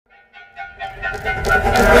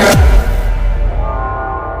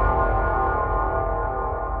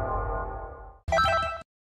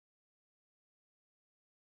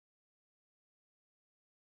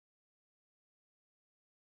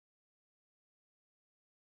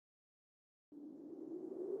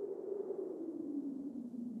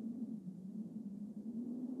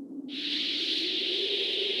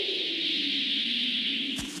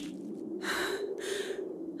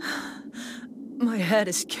head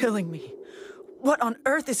is killing me. What on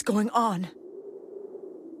earth is going on?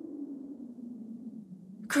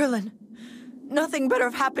 Krillin, nothing better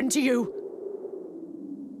have happened to you.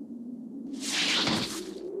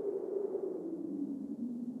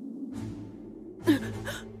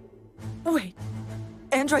 Wait,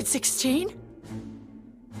 Android 16?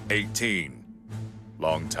 18.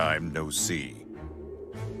 Long time no see.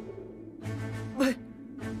 But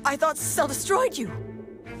I thought Cell destroyed you.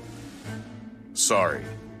 Sorry,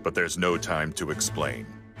 but there's no time to explain.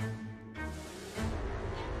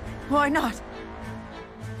 Why not?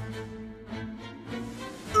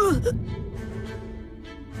 Ugh.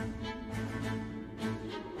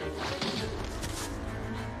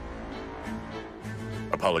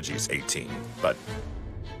 Apologies, 18, but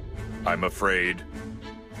I'm afraid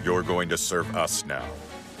you're going to serve us now.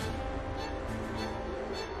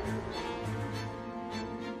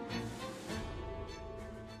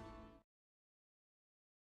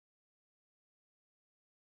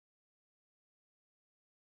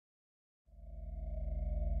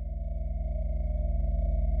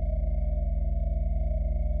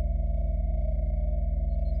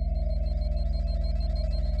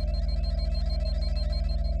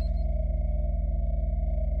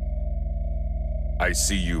 I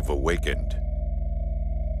see you've awakened.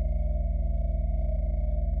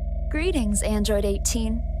 Greetings, Android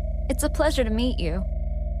 18. It's a pleasure to meet you.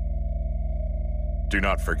 Do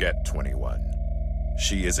not forget, 21.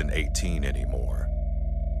 She isn't 18 anymore.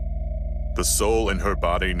 The soul in her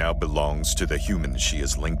body now belongs to the human she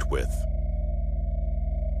is linked with.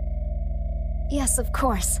 Yes, of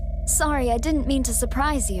course. Sorry, I didn't mean to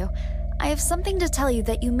surprise you. I have something to tell you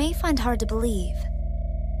that you may find hard to believe.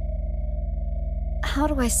 How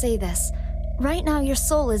do I say this? Right now, your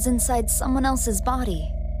soul is inside someone else's body.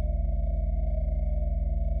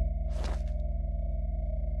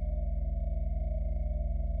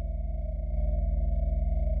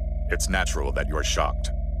 It's natural that you're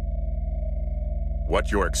shocked. What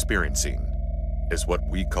you're experiencing is what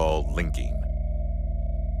we call linking.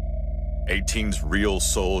 18's real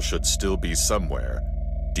soul should still be somewhere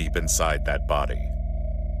deep inside that body.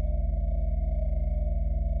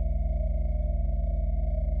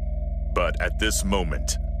 But at this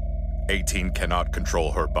moment, 18 cannot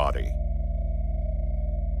control her body.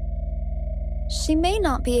 She may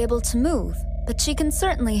not be able to move, but she can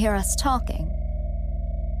certainly hear us talking.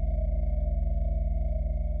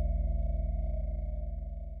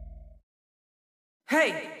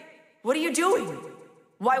 Hey, what are you doing?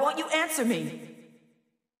 Why won't you answer me?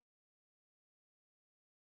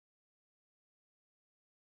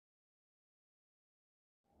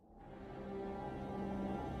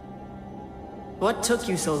 What took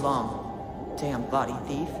you so long? Damn body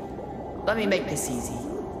thief. Let me make this easy.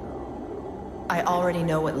 I already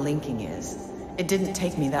know what linking is. It didn't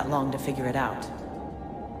take me that long to figure it out.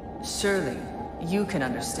 Surely, you can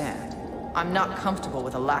understand. I'm not comfortable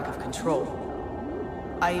with a lack of control.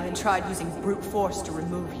 I even tried using brute force to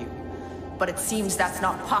remove you, but it seems that's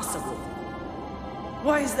not possible.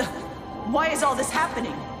 Why is all this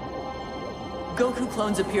happening? Goku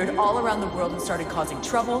clones appeared all around the world and started causing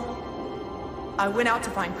trouble. I went out to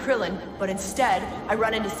find Krillin, but instead, I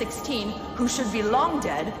run into 16, who should be long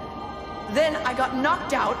dead. Then I got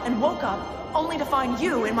knocked out and woke up, only to find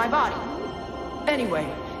you in my body. Anyway,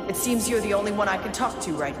 it seems you're the only one I can talk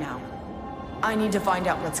to right now. I need to find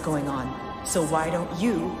out what's going on, so why don't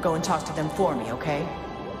you go and talk to them for me, okay?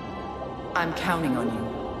 I'm counting on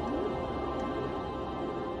you.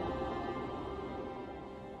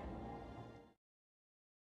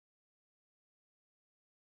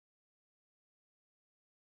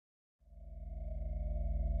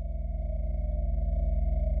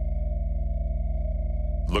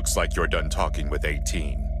 Looks like you're done talking with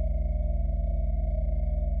 18.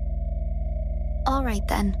 All right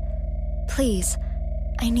then. Please,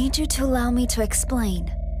 I need you to allow me to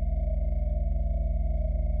explain.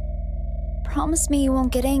 Promise me you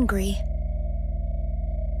won't get angry.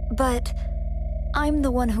 But I'm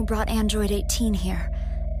the one who brought Android 18 here.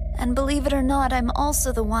 And believe it or not, I'm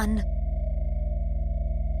also the one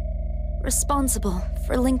responsible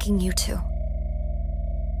for linking you two.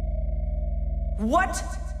 What?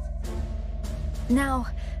 Now,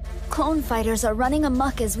 clone fighters are running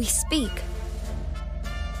amok as we speak.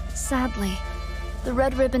 Sadly, the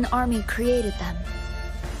Red Ribbon Army created them.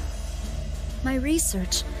 My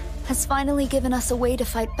research has finally given us a way to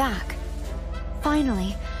fight back.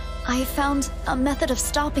 Finally, I have found a method of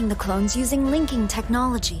stopping the clones using linking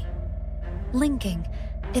technology. Linking,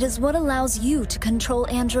 it is what allows you to control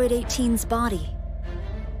Android 18's body.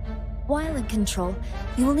 While in control,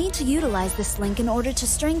 you will need to utilize this link in order to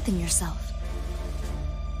strengthen yourself.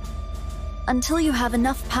 until you have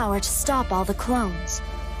enough power to stop all the clones.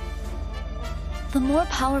 The more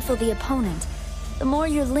powerful the opponent, the more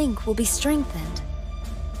your link will be strengthened.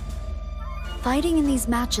 Fighting in these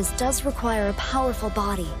matches does require a powerful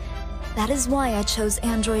body. That is why I chose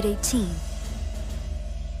Android 18.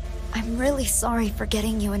 I'm really sorry for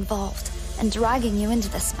getting you involved and dragging you into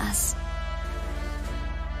this mess.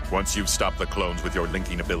 Once you've stopped the clones with your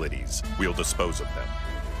linking abilities, we'll dispose of them.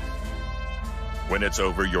 When it's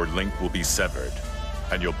over, your link will be severed,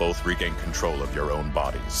 and you'll both regain control of your own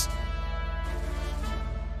bodies.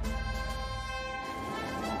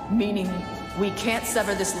 Meaning, we can't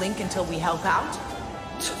sever this link until we help out?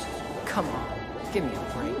 Come on, give me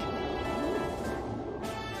a break.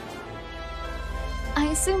 I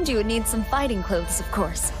assumed you would need some fighting clothes, of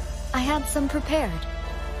course. I had some prepared.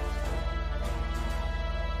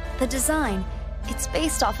 The design, it's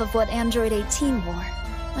based off of what Android 18 wore,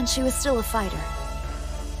 when she was still a fighter.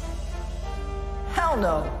 Hell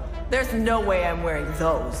no! There's no way I'm wearing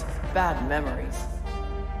those. Bad memories.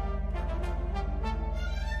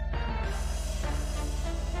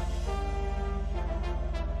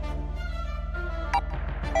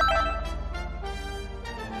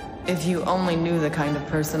 If you only knew the kind of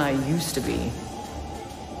person I used to be.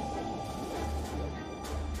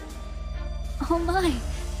 Oh my,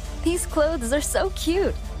 these clothes are so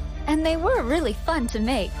cute, and they were really fun to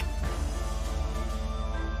make.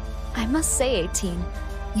 I must say, 18,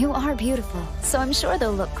 you are beautiful, so I'm sure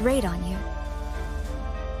they'll look great on you.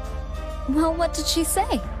 Well, what did she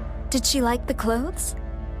say? Did she like the clothes?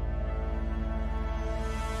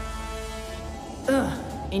 Ugh,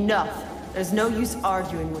 enough. There's no use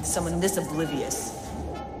arguing with someone this oblivious.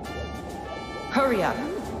 Hurry up.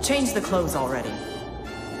 Change the clothes already.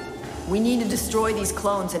 We need to destroy these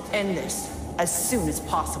clones and end this as soon as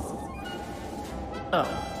possible. Oh,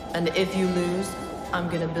 and if you lose, I'm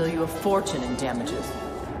gonna bill you a fortune in damages.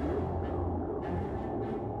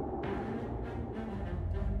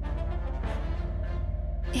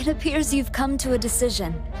 It appears you've come to a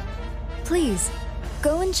decision. Please,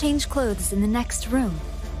 go and change clothes in the next room.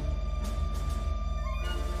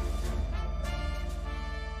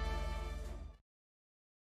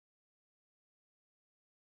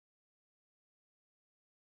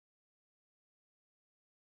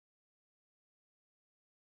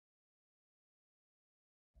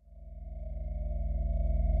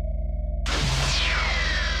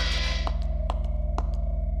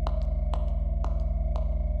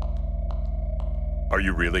 Are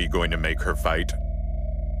you really going to make her fight?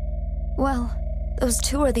 Well, those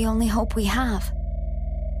two are the only hope we have.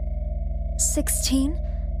 16?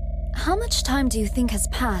 How much time do you think has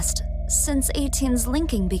passed since 18's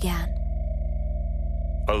linking began?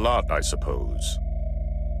 A lot, I suppose.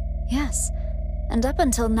 Yes, and up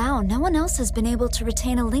until now, no one else has been able to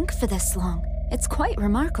retain a link for this long. It's quite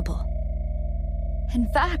remarkable. In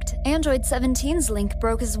fact, Android 17's link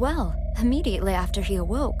broke as well, immediately after he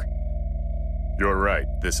awoke. You're right,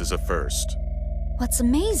 this is a first. What's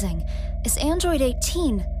amazing is Android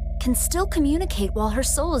 18 can still communicate while her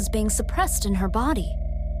soul is being suppressed in her body.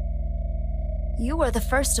 You are the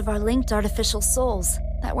first of our linked artificial souls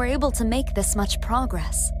that were able to make this much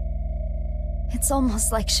progress. It's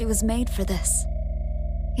almost like she was made for this.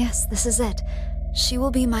 Yes, this is it. She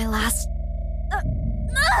will be my last...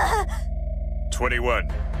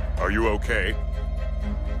 21. Are you okay?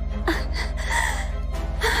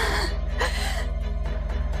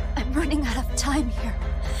 I'm running out of time here.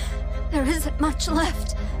 There isn't much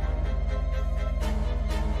left.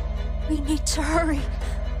 We need to hurry,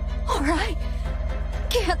 or I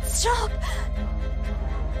can't stop.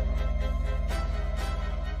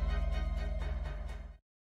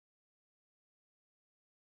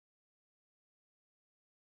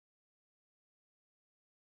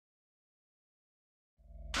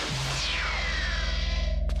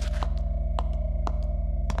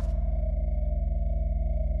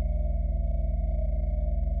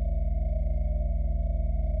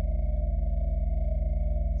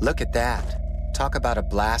 Look at that. Talk about a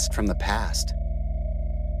blast from the past.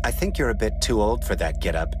 I think you're a bit too old for that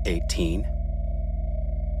get-up, 18.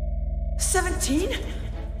 17?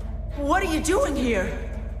 What are you doing here?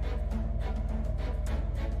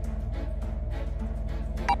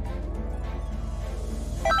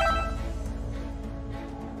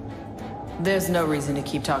 There's no reason to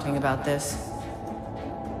keep talking about this.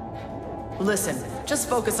 Listen, just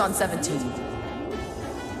focus on 17.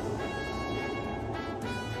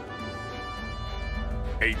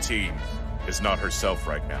 18 is not herself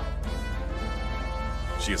right now.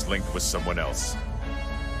 She is linked with someone else.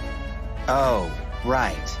 Oh,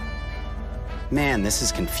 right. Man, this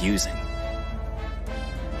is confusing.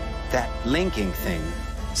 That linking thing,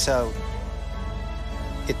 so...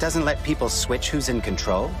 it doesn't let people switch who's in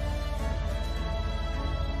control?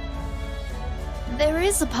 There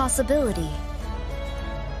is a possibility.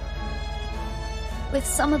 With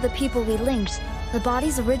some of the people we linked, the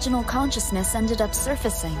body's original consciousness ended up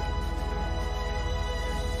surfacing.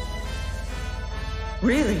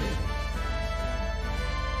 Really?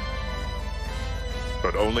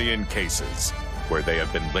 But only in cases where they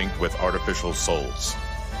have been linked with artificial souls.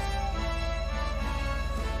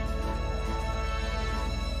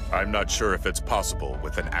 I'm not sure if it's possible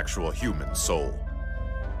with an actual human soul.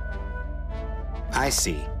 I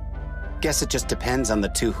see. Guess it just depends on the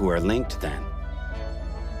two who are linked, then.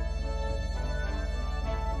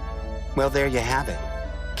 Well, there you have it.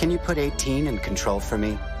 Can you put 18 in control for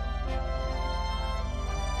me?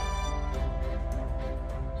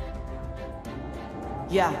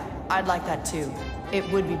 Yeah, I'd like that too. It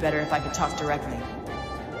would be better if I could talk directly.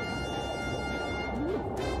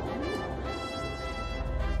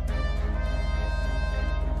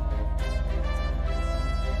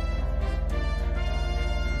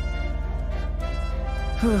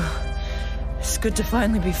 It's good to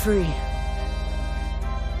finally be free.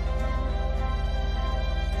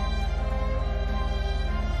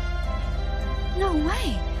 No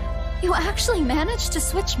way! You actually managed to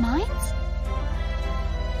switch minds?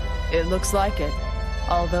 It looks like it,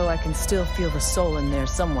 although I can still feel the soul in there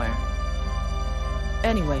somewhere.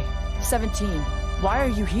 Anyway, 17, why are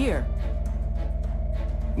you here?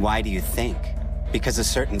 Why do you think? Because a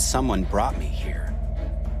certain someone brought me here.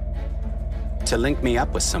 To link me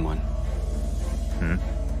up with someone.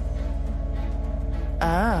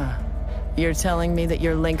 Ah, you're telling me that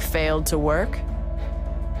your link failed to work?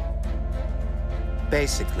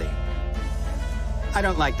 Basically. I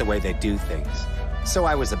don't like the way they do things, so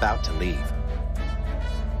I was about to leave.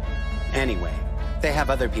 Anyway, they have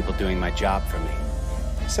other people doing my job for me,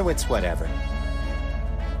 so it's whatever.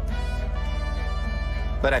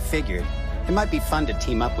 But I figured it might be fun to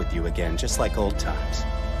team up with you again, just like old times.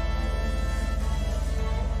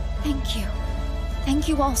 Thank you. Thank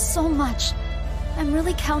you all so much. I'm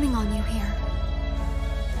really counting on you here.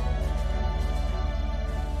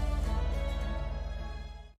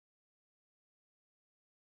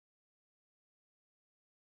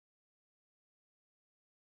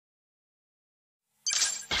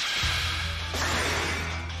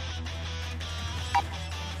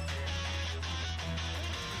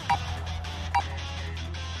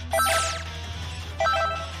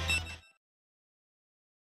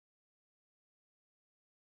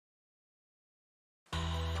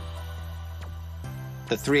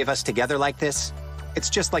 The three of us together like this? It's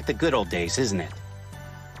just like the good old days, isn't it?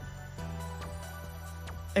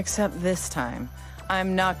 Except this time.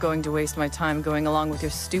 I'm not going to waste my time going along with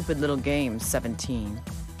your stupid little games, 17.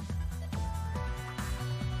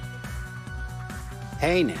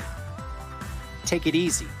 Hey now. Take it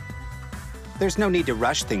easy. There's no need to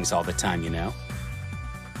rush things all the time, you know?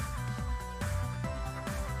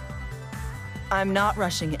 I'm not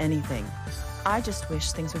rushing anything. I just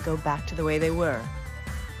wish things would go back to the way they were.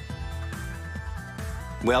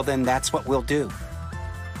 Well, then that's what we'll do.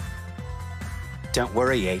 Don't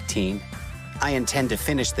worry, 18. I intend to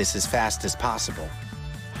finish this as fast as possible.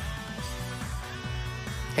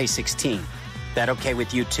 Hey, 16. That okay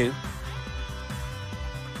with you too?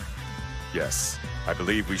 Yes, I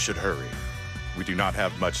believe we should hurry. We do not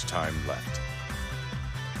have much time left.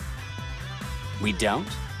 We don't?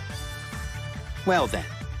 Well then.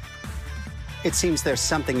 It seems there's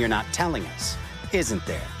something you're not telling us, isn't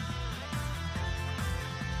there?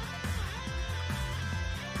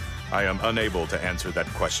 I am unable to answer that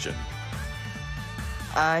question.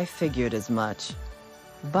 I figured as much.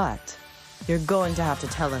 But you're going to have to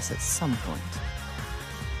tell us at some point.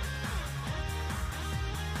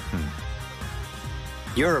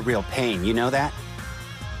 You're a real pain, you know that?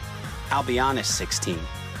 I'll be honest, 16.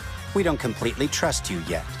 We don't completely trust you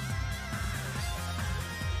yet.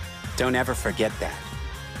 Don't ever forget that.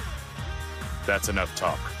 That's enough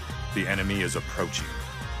talk. The enemy is approaching.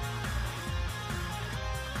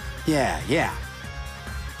 Yeah.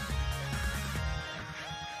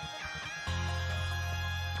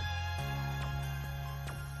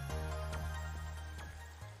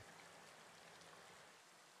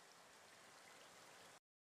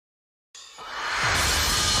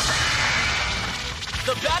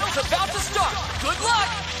 The battle's about to start! Good luck!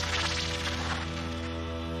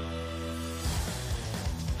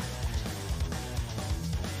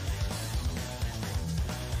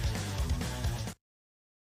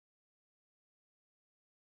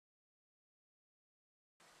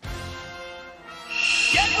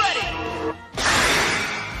 Get ready!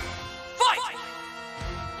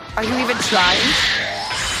 Are you even trying?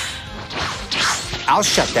 I'll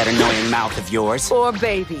shut that annoying mouth of yours. Poor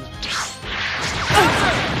baby.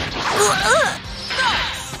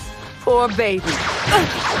 Poor baby. If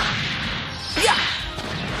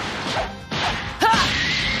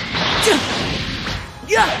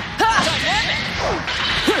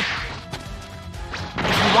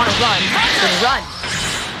you want to run, then run.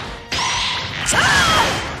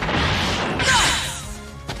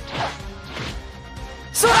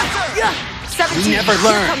 We never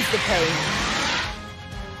learn. Here comes the pain.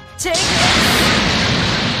 Take it.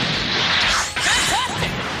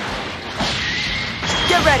 Fantastic!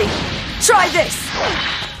 Get ready. Try this.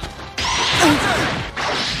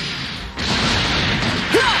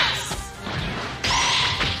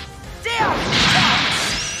 Down.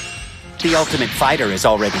 The ultimate fighter is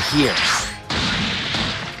already here.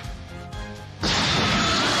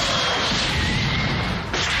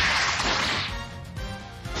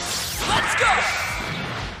 Let's go!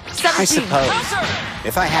 17. I suppose.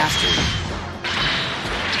 If I have to.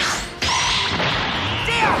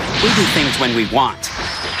 We do things when we want.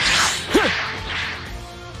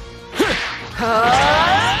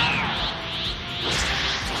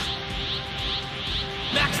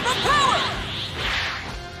 Maximum power!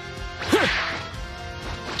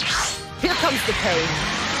 Here comes the pain.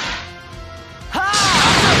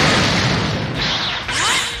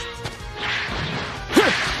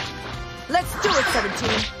 Let's do it,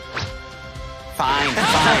 17. Fine.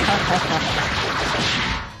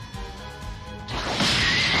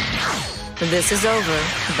 This is over.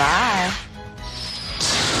 Bye.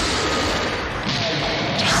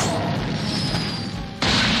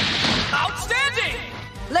 Outstanding!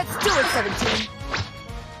 Let's do it, 17.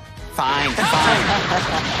 Fine.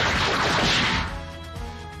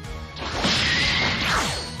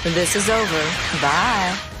 This is over.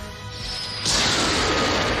 Bye.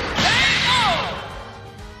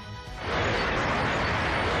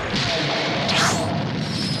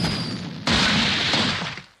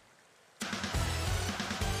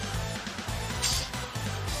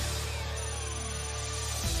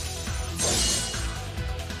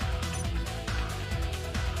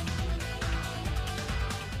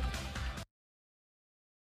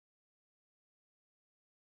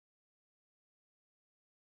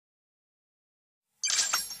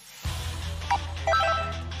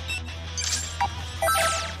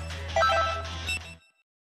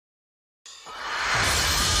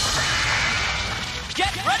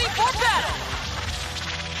 Get ready for battle!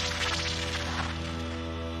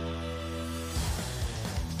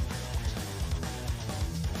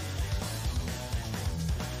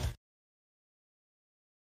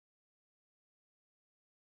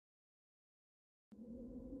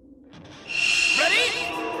 Ready?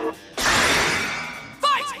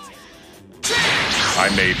 Fight! I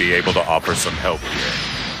may be able to offer some help here.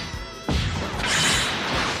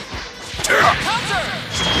 Counter!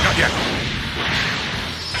 Not yet.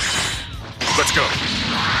 Let's go.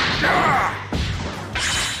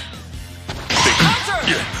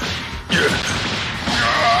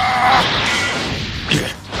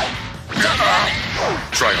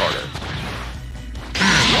 Try harder.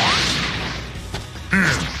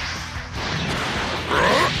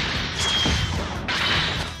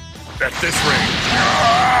 At this range.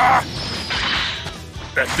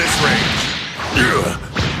 At this range.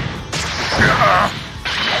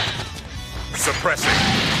 Suppressing.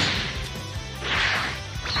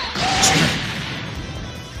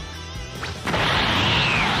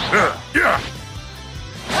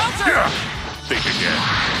 Think again.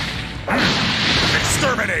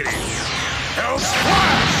 Exterminating. Hell's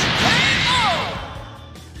Flash.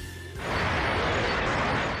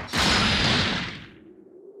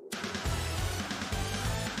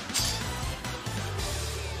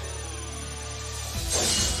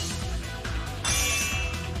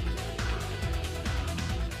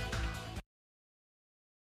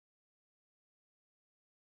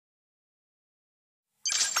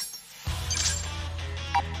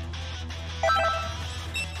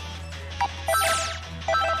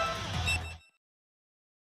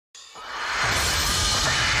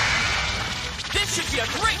 This should be a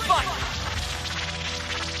great fight!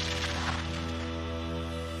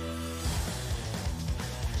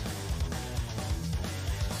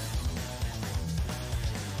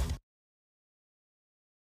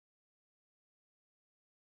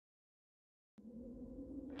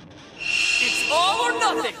 It's all or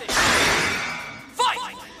nothing!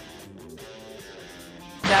 Fight!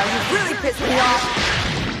 Now you really pissed me off.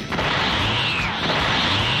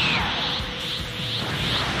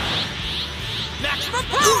 Maximum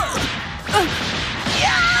power!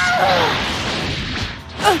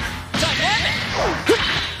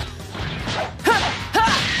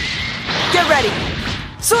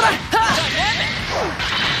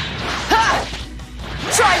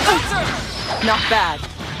 Not bad.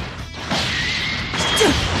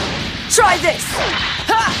 Try this!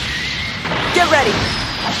 Ha! Get ready!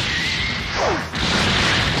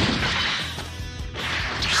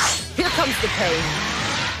 Here comes the pain.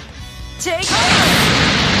 Take it!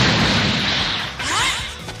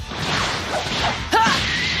 Ha!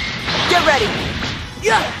 Get ready!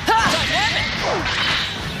 Yeah! Ha!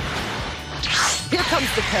 Here comes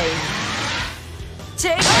the pain.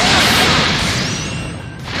 Take it!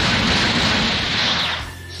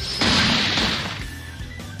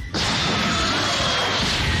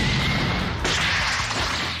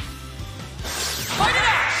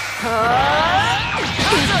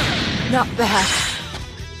 Not bad.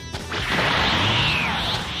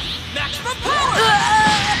 Maximum power!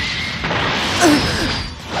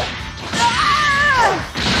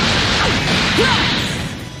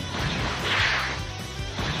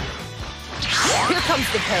 Here comes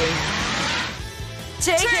the pain.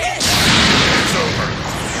 Take it! It's over.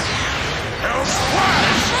 Hell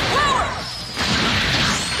splash! Maximum power!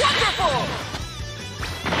 Wonderful!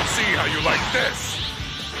 See how you like this.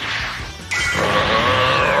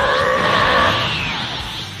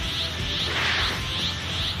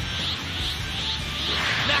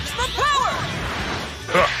 Maximum power!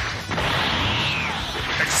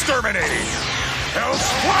 Exterminating! Hell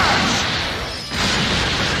splash!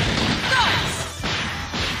 Nice!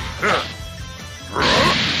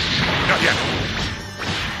 Not yet.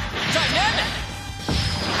 Dynamic!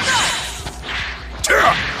 Nice!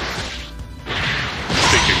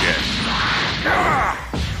 Think again.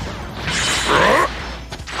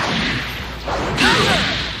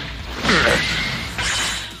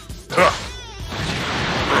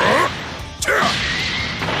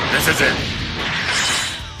 This is it.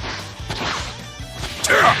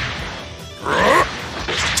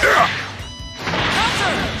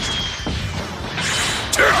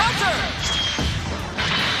 Counter!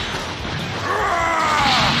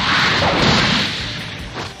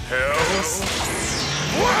 Hell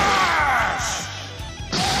splash!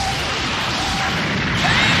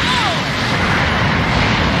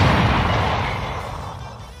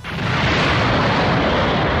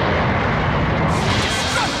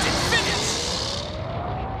 Destructive finish!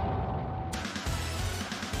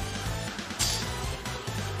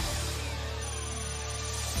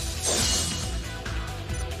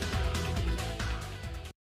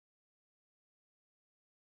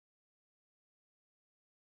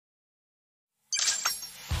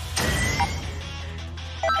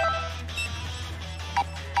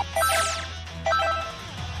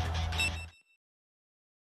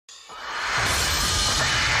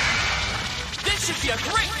 This should be a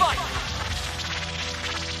great fight!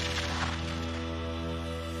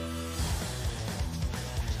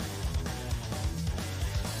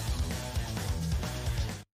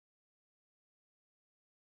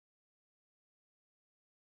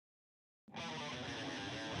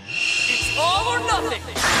 It's all or nothing!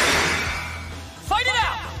 Fight it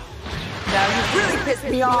out! Now you really pissed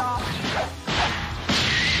me off.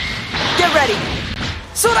 Get ready.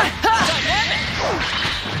 Sora! Ha! Dynamic!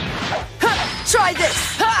 Ha! Try this.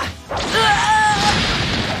 Ha!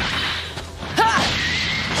 Ha!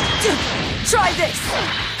 Try this.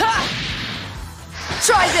 Ha!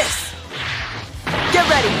 Try this. Get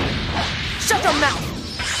ready. Shut your mouth.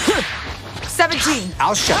 17.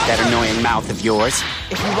 I'll shut that annoying mouth of yours.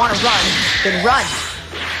 If you want to run, then run.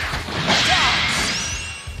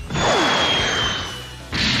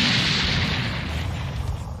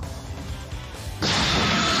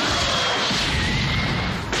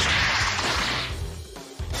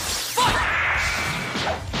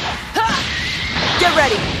 Get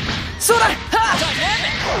ready! Sora! Ha!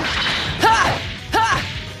 Dynamic! Ha! Ha!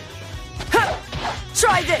 Ha!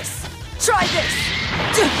 Try this! Try this!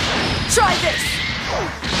 Try this!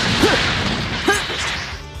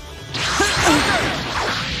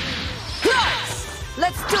 Nice!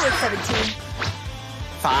 Let's do it, 17.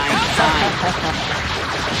 Fine, fine.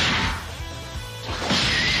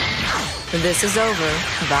 This is over.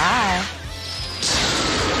 Bye.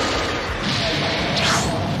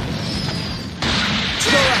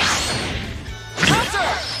 Counter!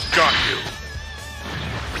 Got you.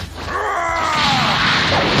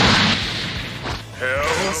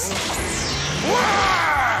 Hell splash!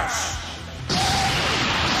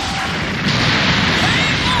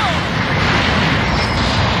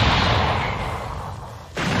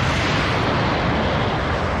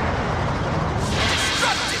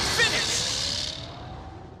 Destructive finish!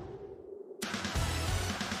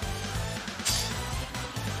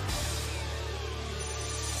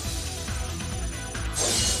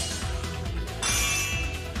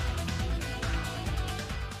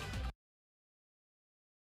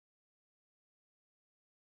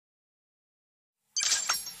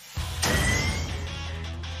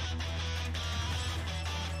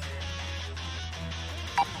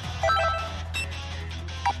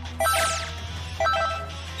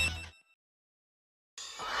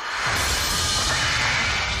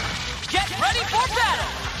 for battle!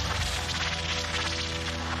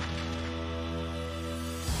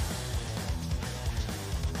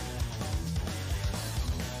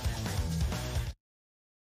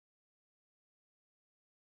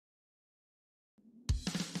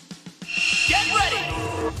 Get ready!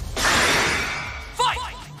 Fight!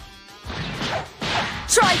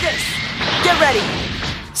 Try this! Get ready!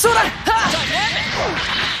 Sora! Ha! Dynamic!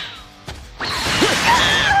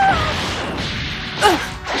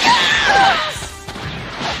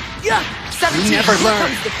 Yeah! 17. You never Here learn.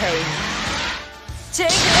 comes the pain.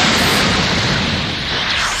 Take it!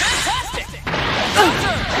 Fantastic!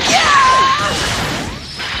 Counter! Yeah!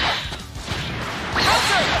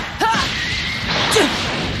 Counter! Ha!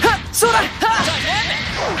 Ha! Sora! Ha! Dynamic!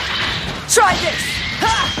 Try this!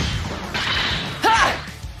 Ha! Ha!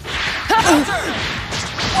 Ha! Counter!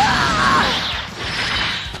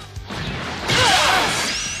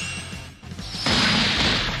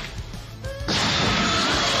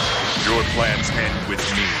 Your plans end with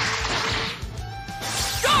me.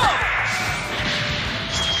 Go!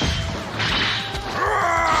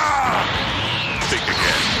 Think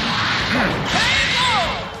again. KO!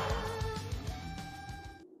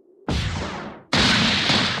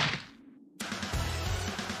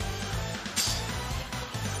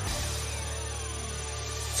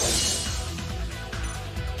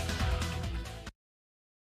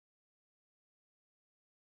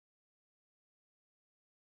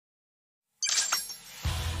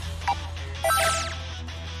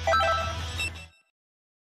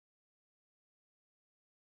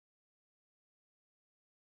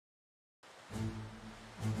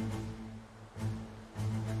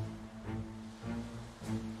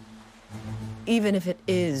 Even if it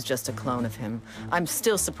is just a clone of him, I'm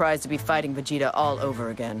still surprised to be fighting Vegeta all over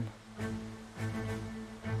again.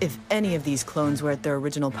 If any of these clones were at their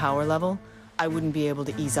original power level, I wouldn't be able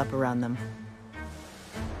to ease up around them.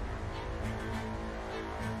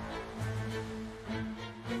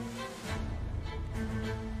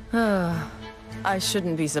 I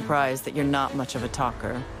shouldn't be surprised that you're not much of a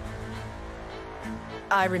talker.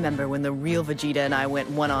 I remember when the real Vegeta and I went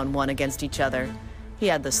one-on-one against each other. He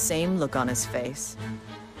had the same look on his face.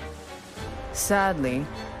 Sadly,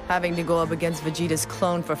 having to go up against Vegeta's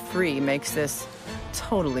clone for free makes this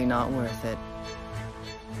totally not worth it.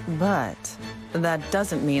 But that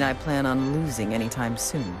doesn't mean I plan on losing anytime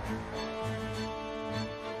soon.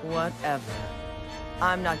 Whatever.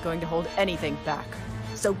 I'm not going to hold anything back.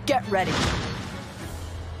 So get ready!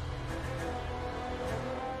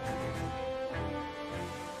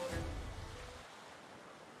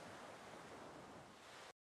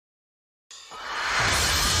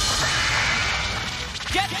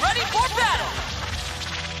 Get ready for battle!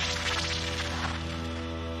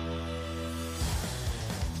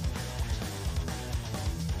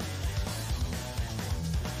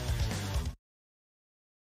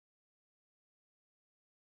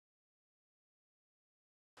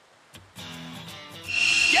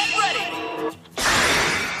 Get ready!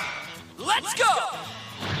 Let's go!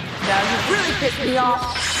 Now you really pissed me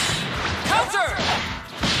off! Counter!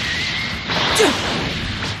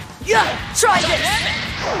 Yeah! Try this! Dynamic!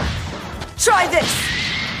 Try this!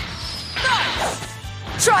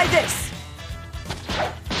 Nice! Try this!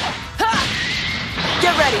 Ha!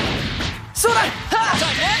 Get ready! Sora! Ha!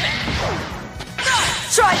 Dynamic!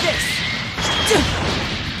 Nice! Try this!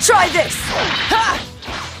 Try this! Ha!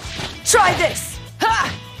 Try this! Ha!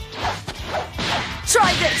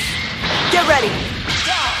 Try this! Get ready!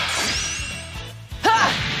 Down! Ha!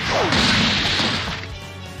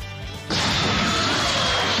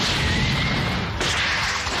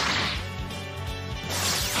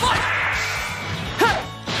 Fight! Ha!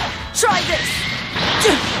 Try this!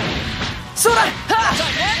 Sora! Ha!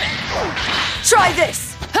 Dynamic! Try this!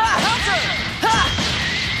 Ha! Counter! Ha!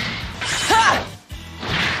 Ha!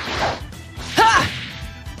 Ha!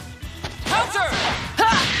 Counter!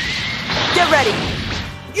 Ha! Get ready!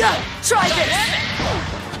 Yeah! Try this! Dynamic!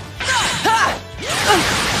 Nice! Ha!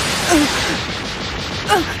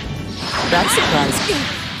 That surprised me.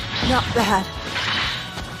 Not bad.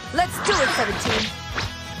 Let's do it, 17.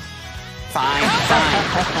 Fine, fine.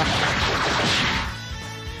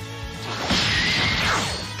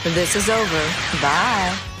 This is over.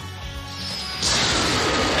 Bye.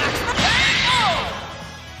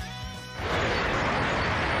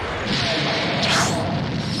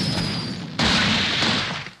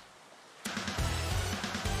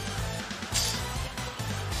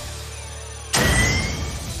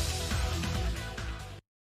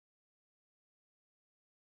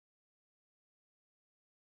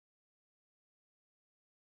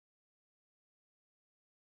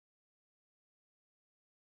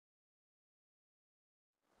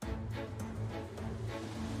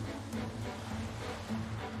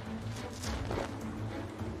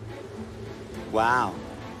 Wow.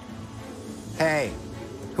 Hey,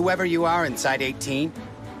 whoever you are inside 18,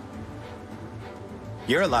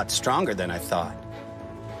 you're a lot stronger than I thought.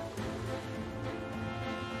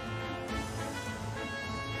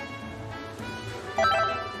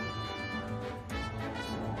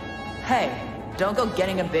 Hey, don't go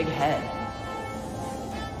getting a big head.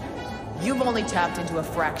 You've only tapped into a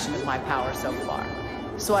fraction of my power so far,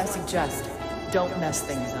 so I suggest don't mess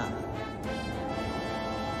things up.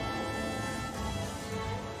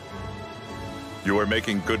 You are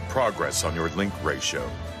making good progress on your link ratio.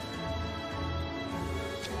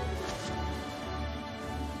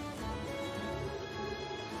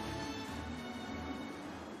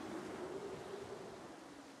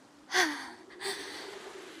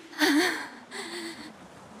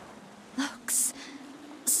 Looks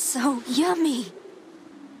so yummy.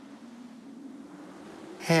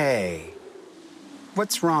 Hey,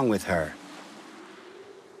 what's wrong with her?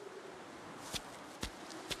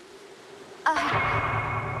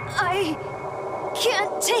 I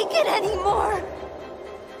can't take it anymore.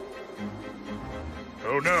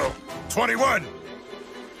 Oh no! 21!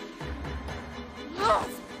 Ugh,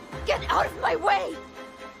 get out of my way!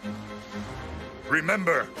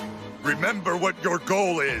 Remember what your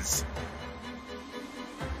goal is.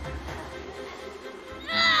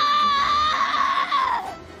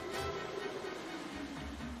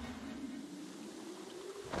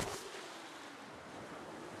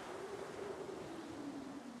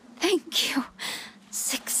 Thank you,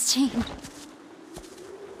 16.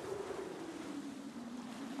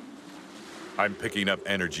 I'm picking up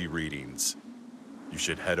energy readings. You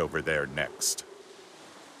should head over there next.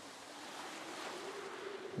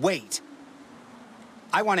 Wait.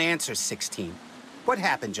 I want to answer 16. What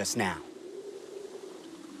happened just now?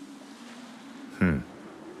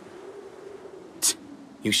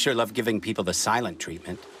 You sure love giving people the silent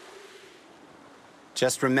treatment.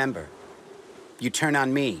 Just remember, you turn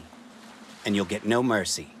on me, and you'll get no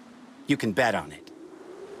mercy. You can bet on it.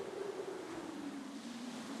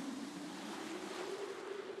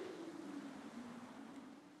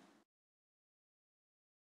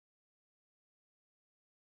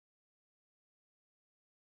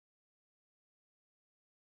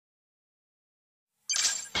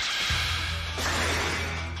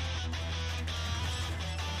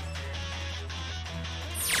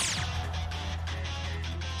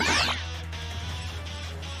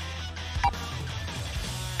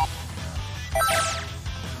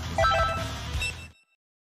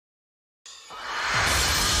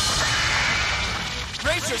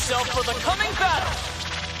 Brace yourself for the coming battle!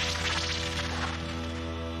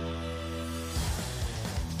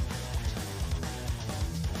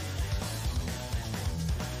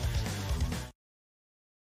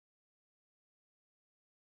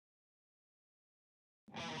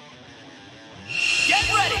 Get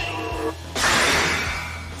ready!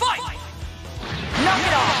 Fight! Knock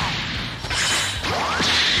it off!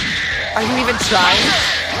 Are you even trying?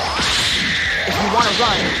 If you want to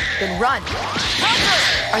run, then run.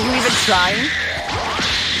 Are you even trying?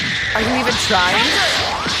 Are you even trying?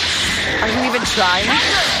 Are you even trying?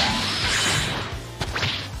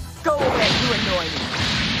 Go away, you annoy me.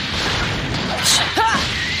 Ha!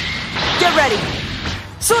 Get ready!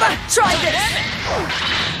 Sora, try this!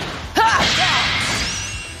 Ha!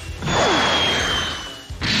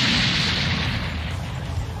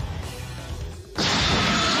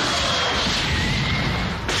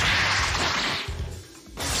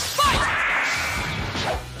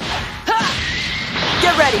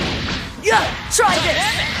 Get ready! Yeah! Try this!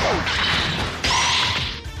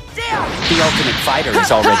 Damn! The ultimate fighter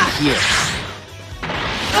is already here.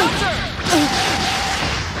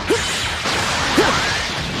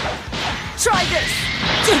 Try this!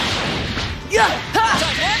 Yeah!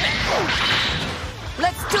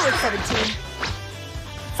 Let's do it, 17.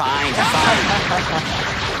 Fine.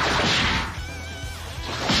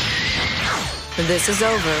 This is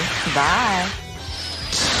over. Bye.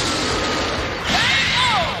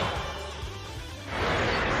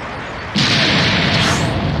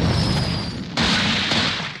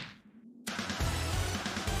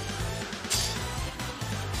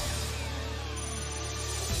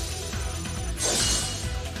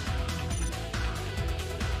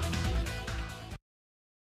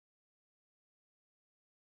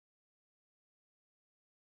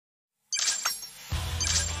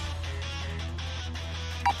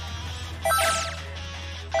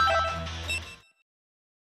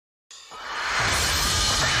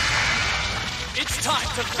 It's time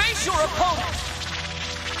to face your opponent!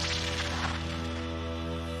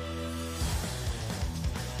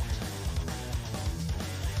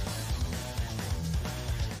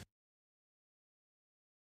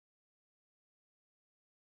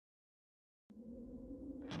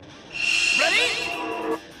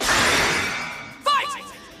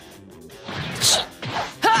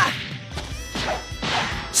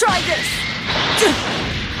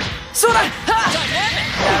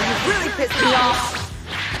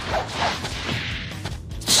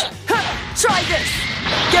 Try this!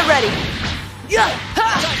 Get ready! Yeah!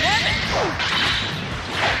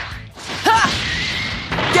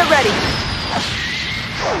 Get ready!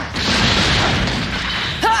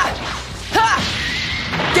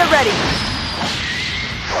 Get ready!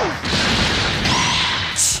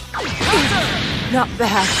 Not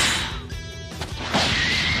bad.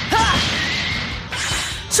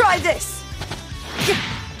 Try this!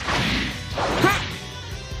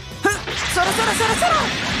 Sora, Sora, Sora, Sora!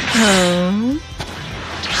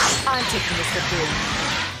 I'm taking this with you.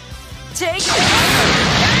 Take it!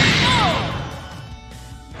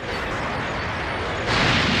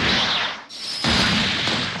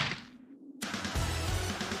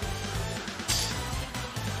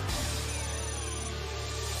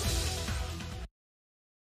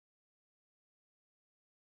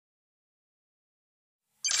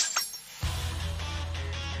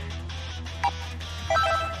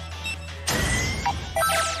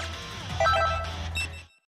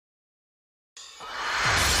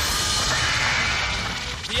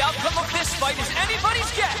 The outcome of this fight is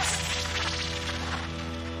anybody's guess!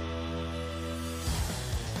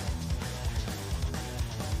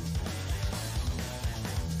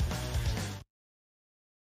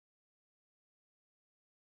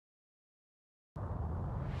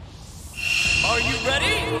 Are you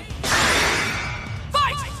ready?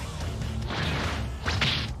 Fight!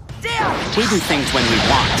 Down! We do things when we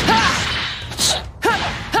want.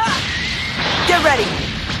 Get ready!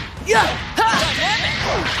 Yeah!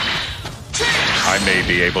 I may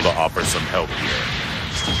be able to offer some help here.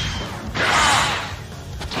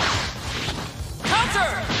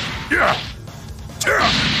 Counter! Yeah!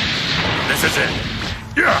 This is it!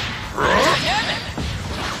 Yeah!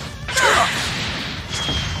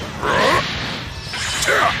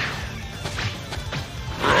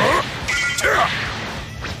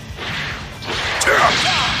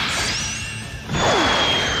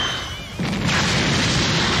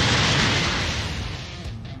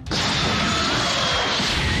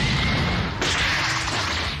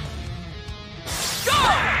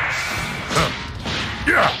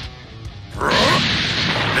 Yeah!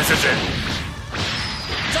 This is it!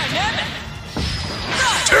 Dynamic!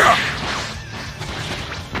 Yeah!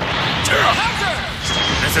 Counter!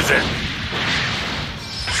 This is it!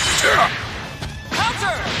 Yeah!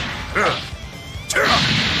 Counter!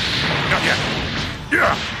 Not yet!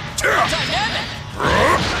 Yeah! Dynamic!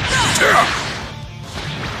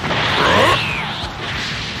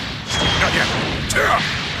 Not yet!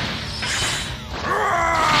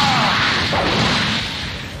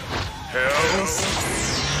 Hell's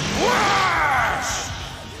Splash!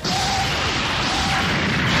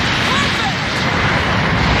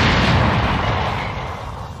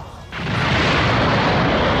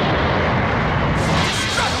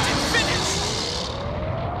 Destructive finish!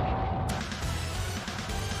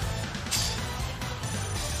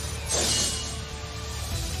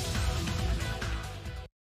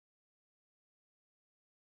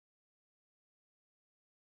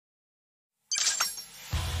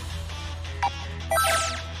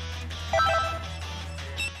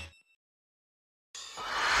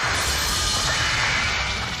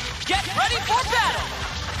 Get ready for battle!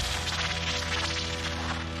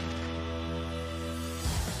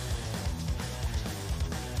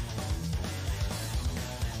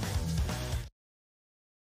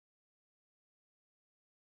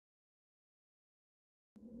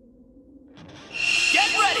 Get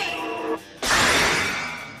ready!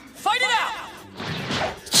 Fight it out!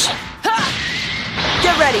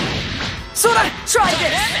 Get ready! Sora, try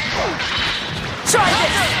this! Try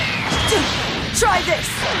this! Try this!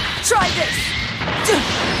 Try this!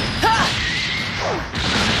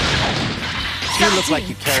 You look like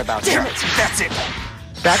you care about Damn her. it! That's it!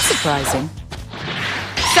 That's surprising.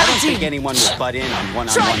 I don't think anyone will butt in on one-on-one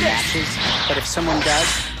Try this. matches, but if someone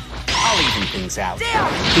does, I'll even things out. Damn.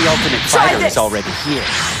 The ultimate Try fighter this. is already here.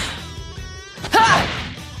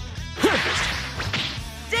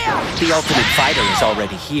 Damn! The ultimate fighter is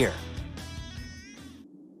already here.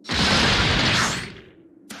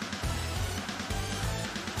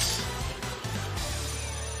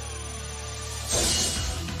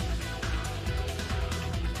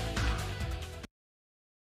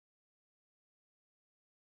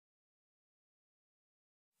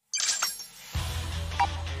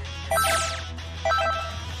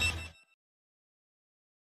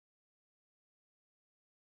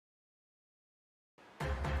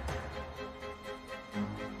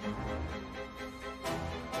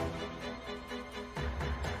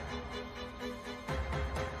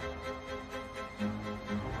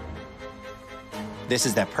 This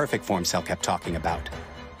is that perfect form Cell kept talking about.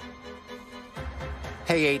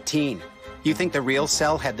 Hey, 18. You think the real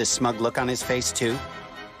Cell had this smug look on his face, too?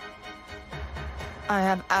 I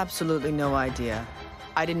have absolutely no idea.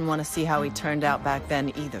 I didn't want to see how he turned out back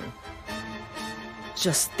then either.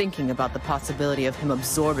 Just thinking about the possibility of him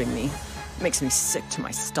absorbing me makes me sick to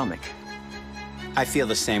my stomach. I feel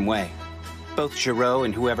the same way. Both Giraud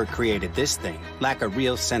and whoever created this thing lack a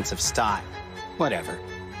real sense of style. Whatever.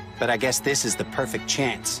 But I guess this is the perfect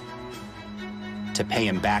chance to pay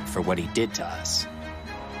him back for what he did to us.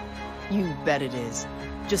 You bet it is.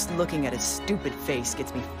 Just looking at his stupid face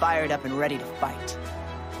gets me fired up and ready to fight.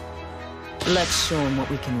 Let's show him what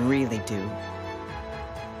we can really do.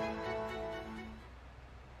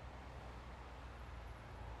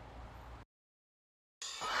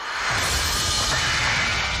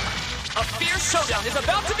 A fierce showdown is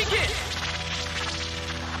about to begin!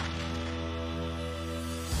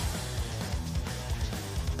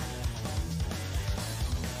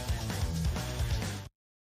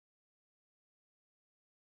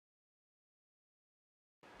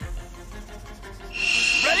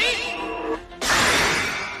 Ready?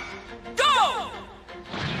 Go!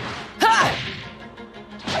 Ha!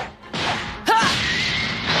 Ha!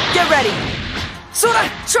 Get ready! Sora,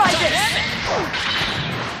 try this!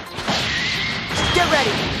 Get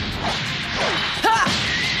ready! Ha!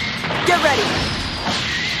 Get ready!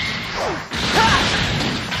 Ha!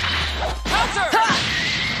 Counter! Ha!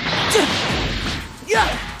 Yeah!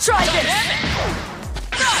 Try this!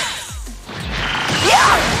 Yeah!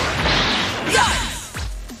 Yeah!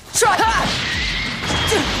 Try! Ha!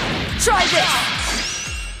 Try this!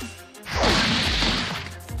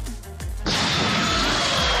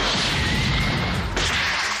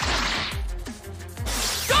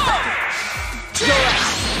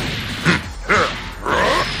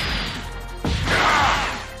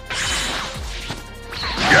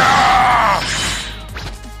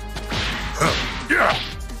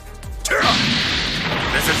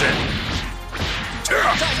 This is it.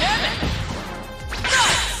 Dynamic!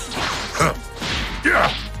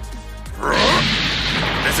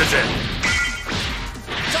 This is it.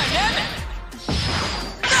 Dynamic!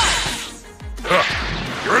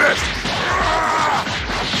 Here it is.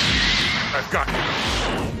 I've got you.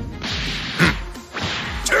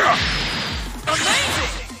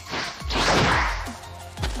 Amazing!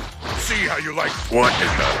 See how you like one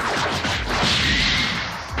enough.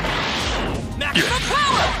 Maximum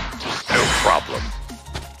power! No problem.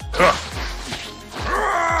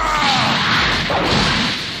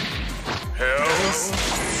 Hell's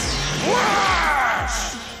Flash!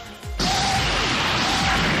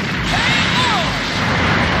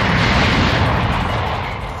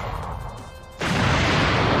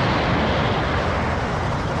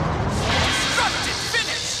 Destructive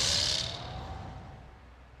finish!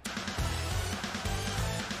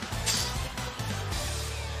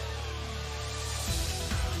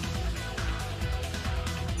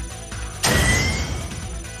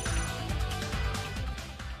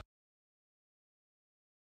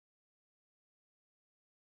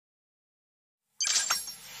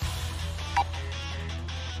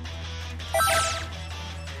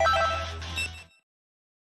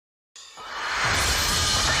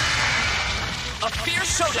 A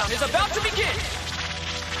fierce showdown is about to begin!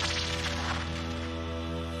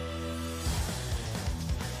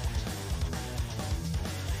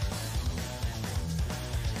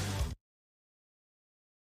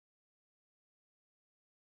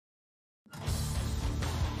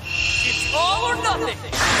 It's all or nothing!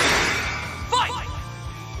 Fight!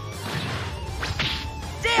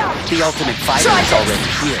 The ultimate fighter is already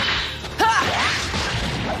here.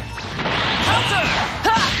 Counter!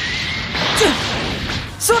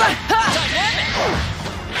 Sora! Ha! Dynamic!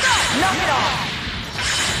 Knock it off!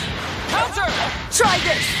 Counter! Try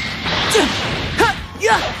this! Ha!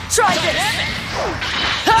 Yeah! Try this! Dynamic!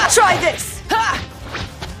 Ha! Try this! Ha!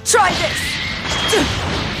 Try this!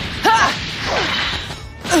 Ha!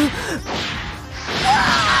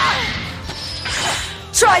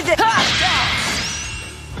 Try this! Ha!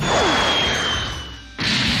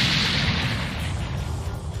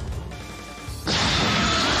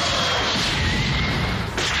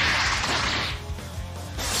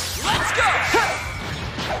 Let's go!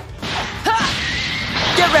 Ha!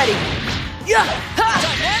 Get ready! Yeah! Ha!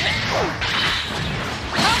 Dynamic!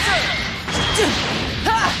 Counter!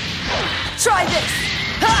 Ha! Try this!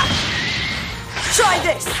 Ha! Try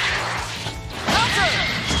this! Counter!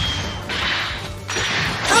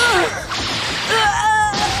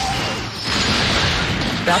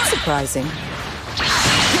 That's surprising.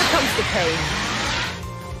 Here comes the pain.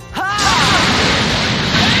 Ha!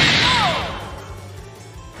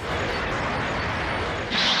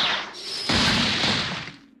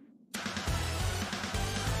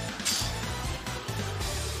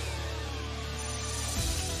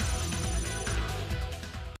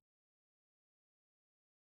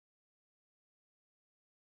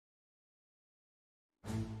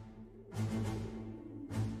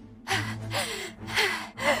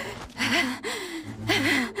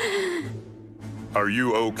 Are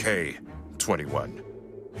you okay, 21?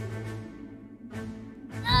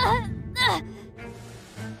 Uh,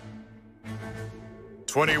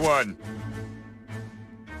 21!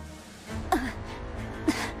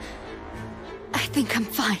 I think I'm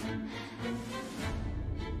fine.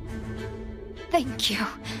 Thank you.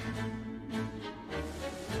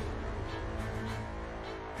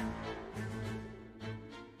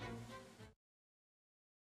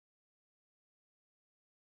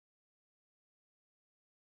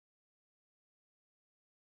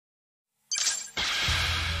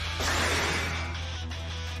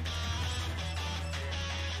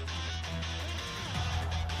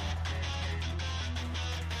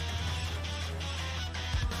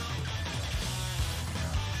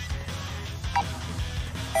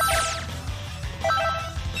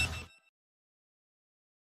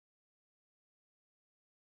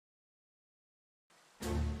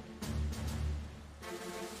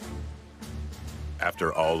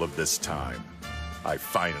 After all of this time, I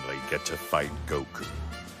finally get to fight Goku.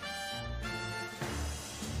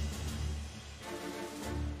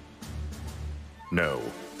 No,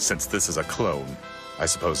 since this is a clone, I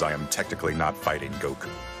suppose I am technically not fighting Goku.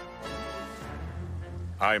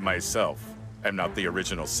 I myself am not the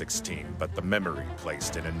original 16, but the memory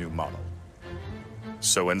placed in a new model.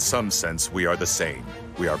 So in some sense, we are the same.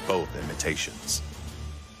 We are both imitations.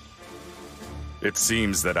 It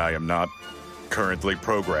seems that I am not currently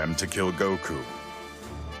programmed to kill Goku.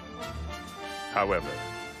 However,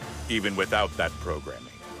 even without that programming,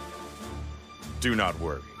 do not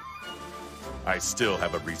worry. I still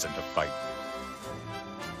have a reason to fight you.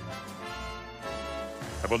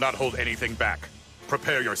 I will not hold anything back.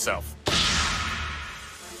 Prepare yourself.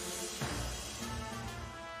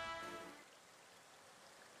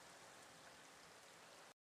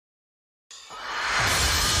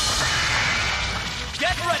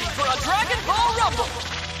 Get ready for a Dragon Ball Rumble!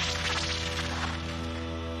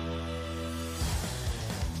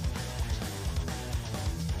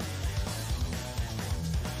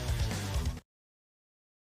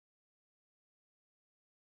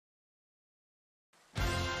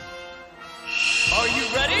 Are you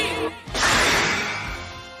ready?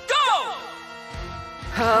 Go!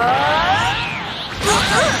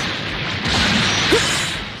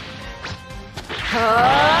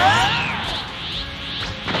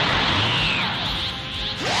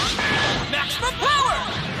 Maximum power!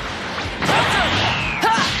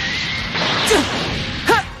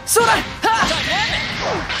 Sora! Dynamic!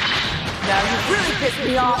 Now you've really pissed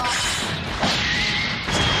me off.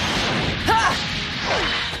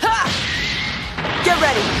 Get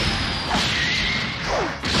ready.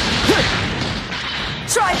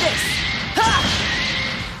 Try this.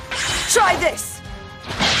 Try this.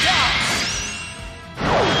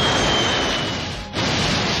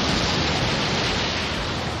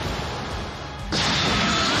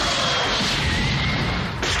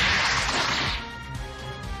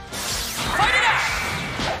 Fight it out!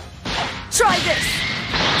 Try this.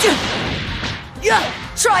 Yeah.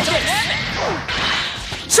 Try this.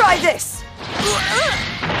 Try this.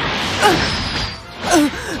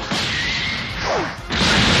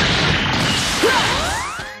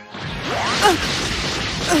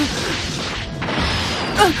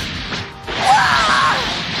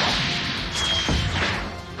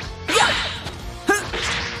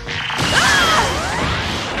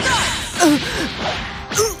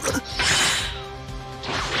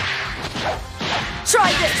 Try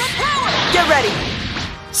this. Get ready.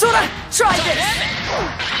 Sora, try this.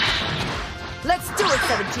 Let's do it,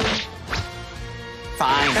 17.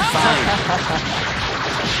 Fine, fine.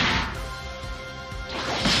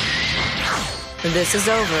 This is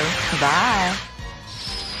over. Bye.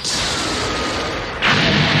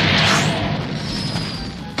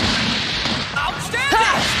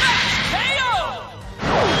 Outstanding! Smash KO!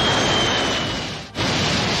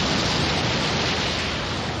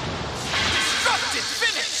 Destructive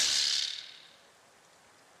finish!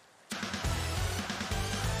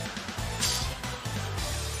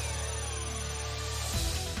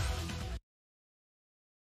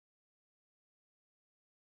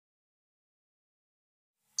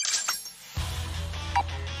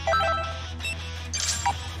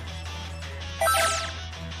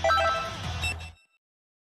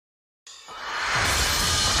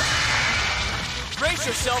 Brace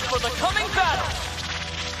yourself for the coming battle!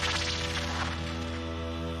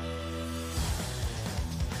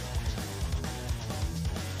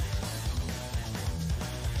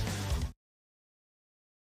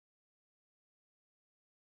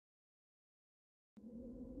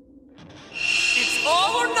 It's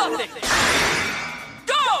all or nothing!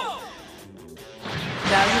 Go!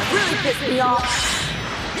 Now you've really pissed me off.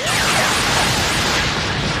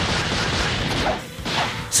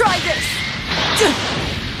 Try this!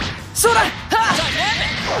 Sora! Ha!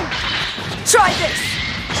 Try this!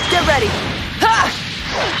 Get ready! Ha!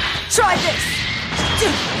 Try this!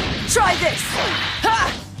 Try this!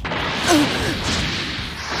 Ha!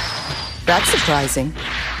 That's surprising.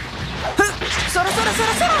 Sora, Sora,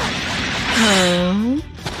 Sora, Sora!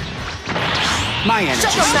 My energy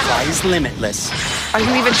supply is limitless. Are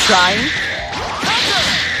you even trying?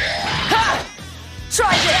 Ha!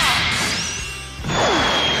 Try this!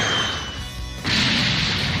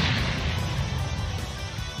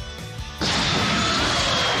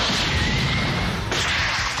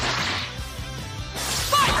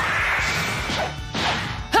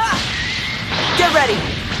 Get ready!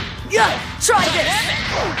 Yeah! Try this!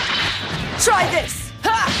 Try this!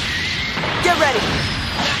 Ha! Get ready!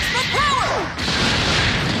 Maximum power!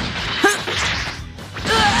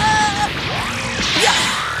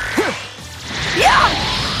 Yeah!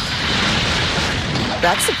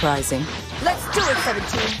 That's surprising. Let's do it,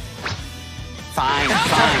 17. Fine,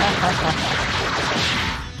 fine.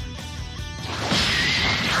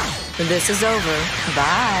 This is over.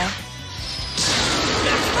 Bye.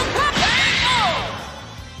 Maximum power!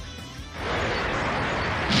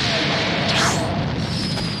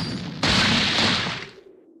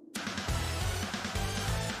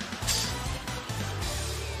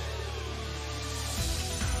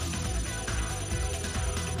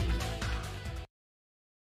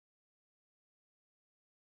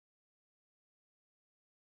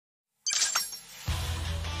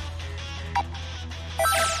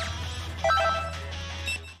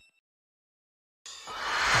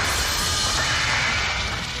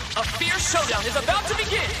 A fierce showdown is about to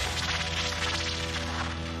begin!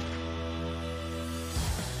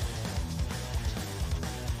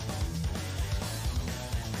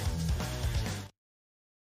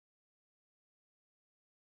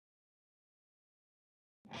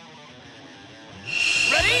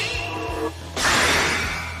 Ready?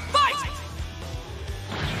 Fight!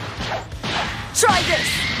 Try this!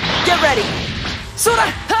 Get ready!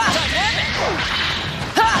 Sora! Ha! Dynamic!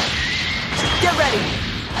 Ha! Get ready!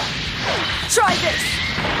 Try this!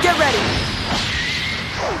 Get ready!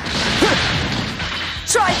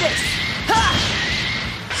 Try this! Ha!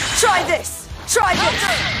 Try this! Try this!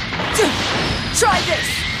 Try this!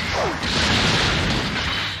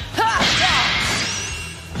 Ha!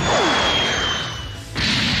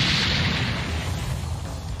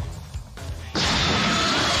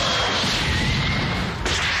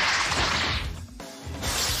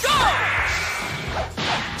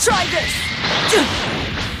 Try this!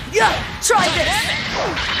 Yeah! Try this!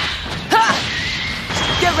 Ha!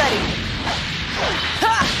 Get ready!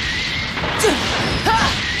 Ha! Ha!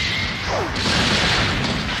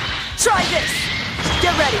 Try this!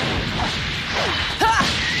 Get ready! Ha!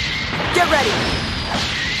 Get ready!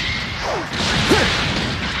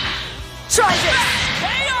 Try this!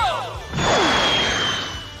 KO!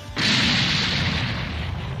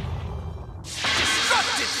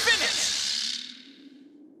 Destructive finish!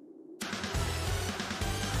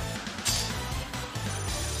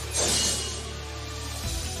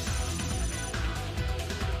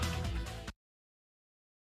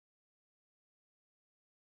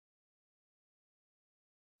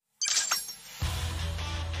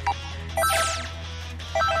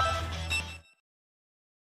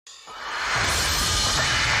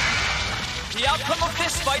 The outcome of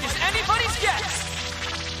this fight is anybody's guess!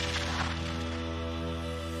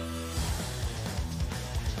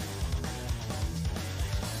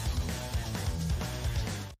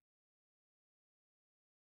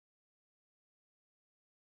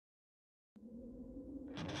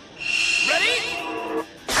 Ready?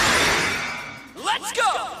 Let's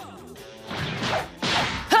go!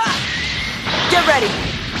 Ha! Get ready!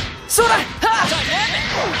 Sora! Ha! Dynamic!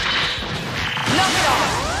 Knock it off!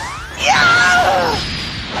 Yeah!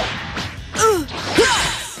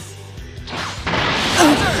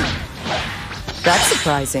 That's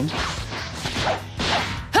surprising.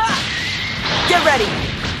 Ha! Get ready!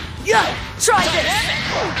 Yeah! Try this!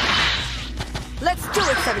 Let's do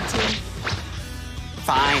it, 17.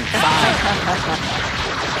 Fine, fine.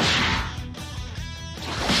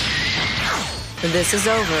 This is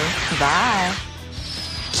over. Bye.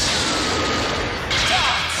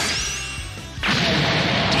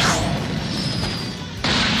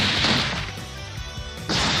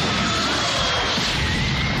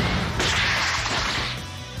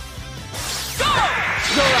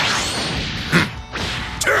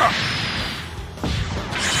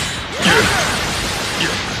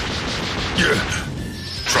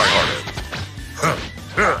 Try harder.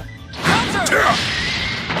 Huh.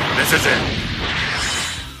 is it.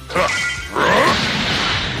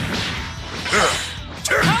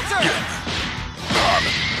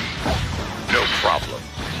 No problem.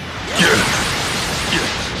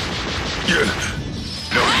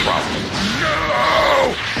 No problem. No!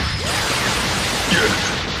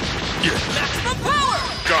 Maximum power!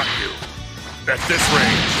 Got you. At this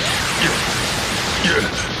range.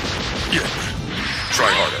 Try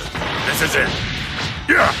harder. This is it.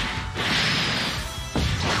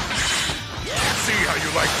 See how you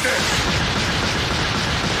like this.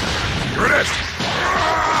 Here it is.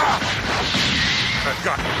 I've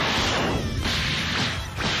got you.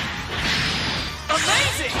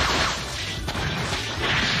 Amazing!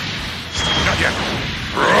 Not yet.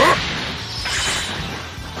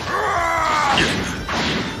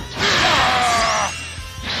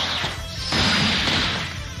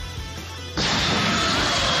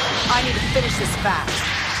 I need to finish this fast.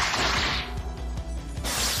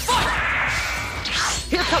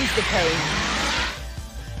 Here comes the pain.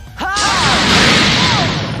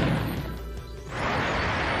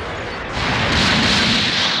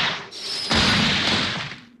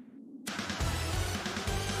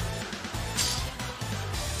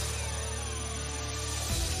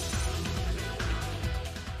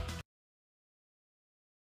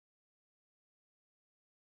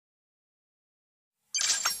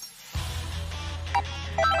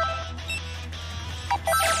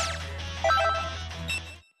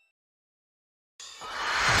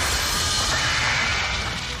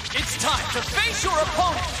 It's time to face your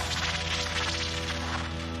opponent!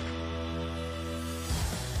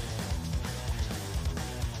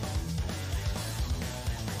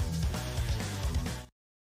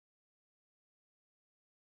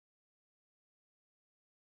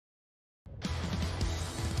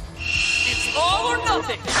 It's all or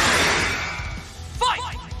nothing!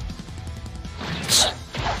 Fight!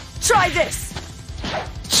 Try this!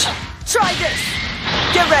 Try this!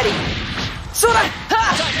 Get ready! Sora!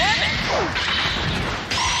 Ha! Dynamic!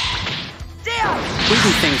 Damn! We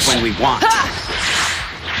do things when we want. Ha!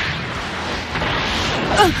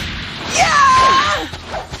 Yeah!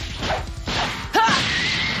 Ha!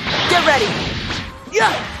 Get ready!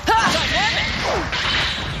 Yeah! Ha! Dynamic!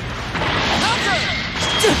 Counter!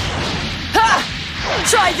 Ha!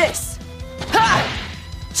 Try this! Ha!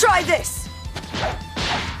 Try this!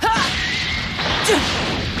 Ha!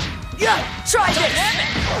 Yeah! Try this! Dynamic!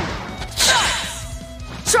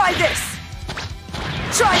 Try this!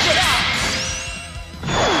 Try this!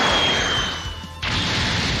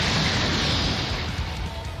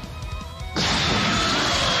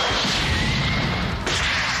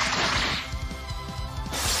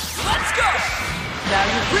 Let's go! Now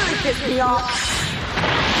you really pissed me off!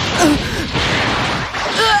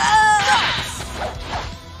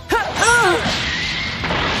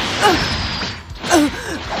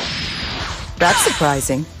 That's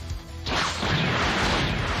surprising.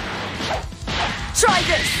 Try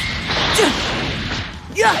this!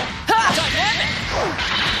 Yeah! Ha! Dynamic!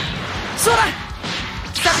 Sora!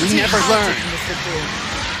 We never learn.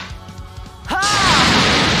 Ha!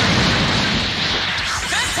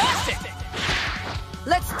 Fantastic!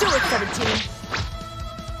 Let's do it, 17.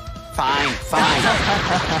 Fine, fine.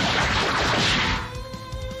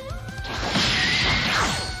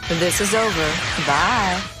 This is over.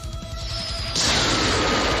 Bye.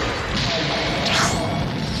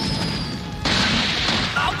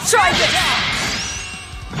 Try this!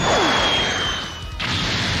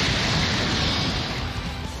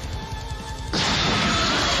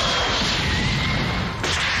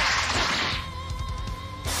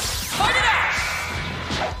 Fight it out!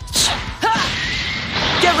 Ha!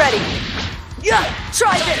 Get ready! Yeah!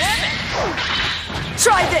 Try this!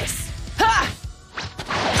 Try this! Ha!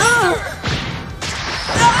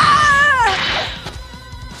 Ah!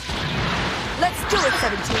 Let's do it,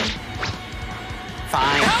 17.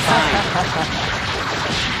 Fine, fine.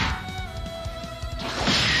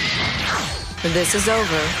 This is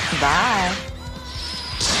over. Bye.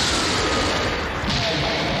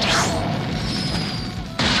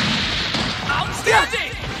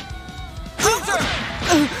 Outstanding! Counter!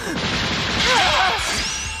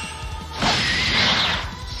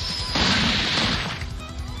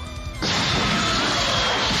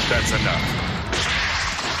 That's enough.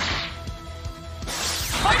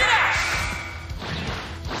 Fight it out!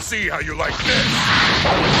 See how you like this.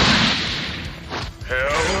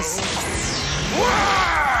 Hell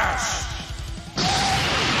Splash!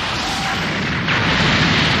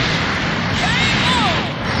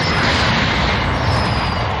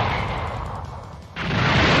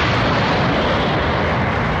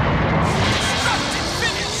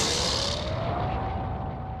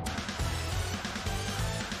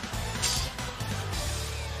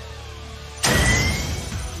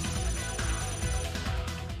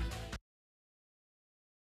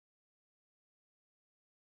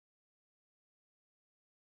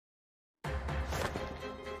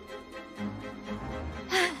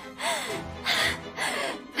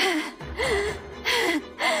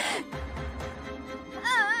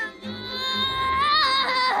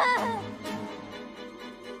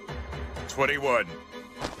 21.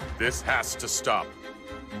 This has to stop.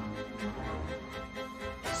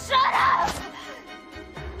 Shut up!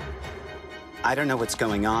 I don't know what's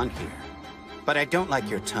going on here, but I don't like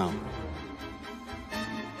your tone.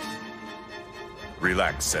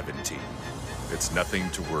 Relax, 17. It's nothing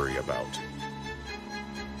to worry about.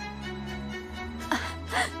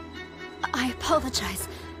 I apologize.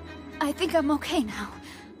 I think I'm okay now.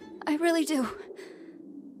 I really do.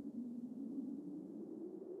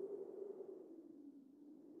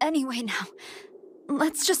 Anyway now,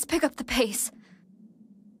 let's just pick up the pace.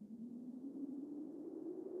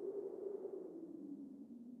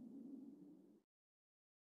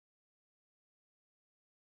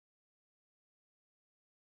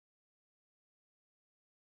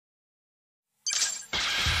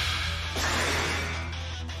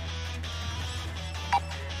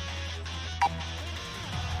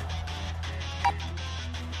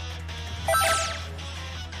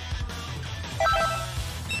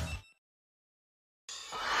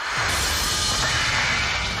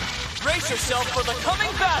 Brace yourself for the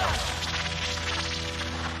coming battle!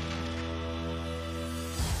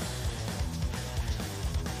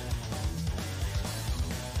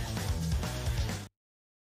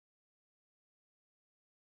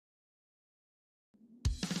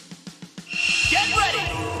 Get ready!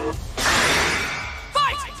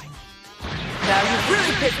 Fight! Now you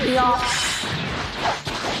really pissed me off.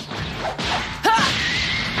 Ha!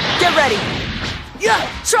 Get ready. Yeah,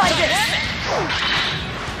 try this.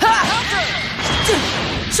 Ha!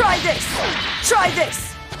 Try this. Try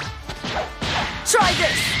this. Try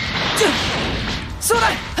this.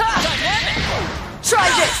 Sora! Ha! Try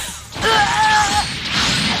this.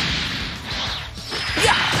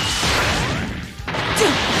 Yeah.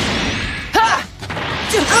 Ha!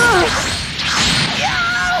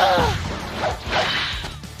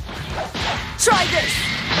 Try this!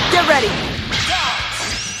 Get ready!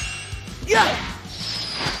 Yeah!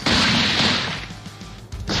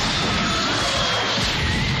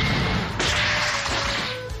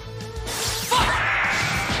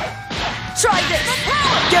 Try this!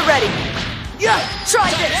 Get ready! Yeah! Try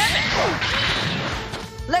this!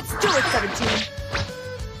 Let's do it, 17!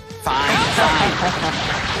 Fine.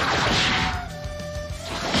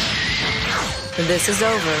 This is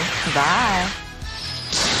over. Bye.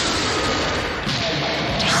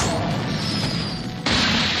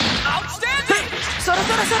 Outstanding! Sora!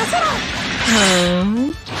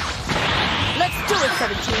 Let's do it,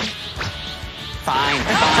 17! Fine.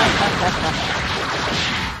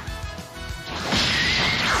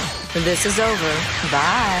 This is over.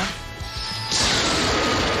 Bye.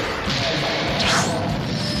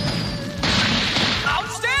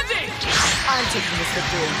 Outstanding! I'm taking this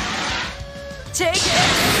victory. Take it!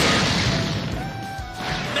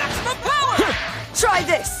 Maximum power! Try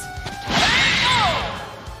this! Oh!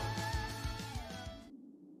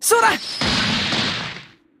 Sora!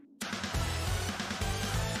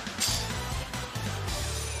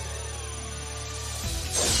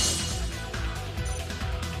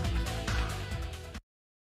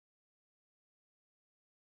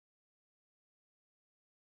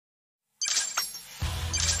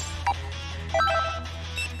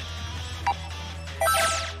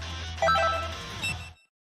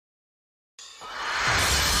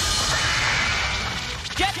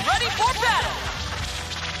 Get ready for battle!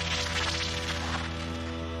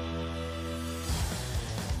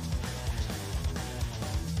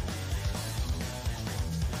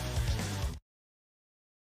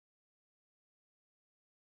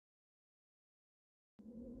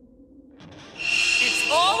 It's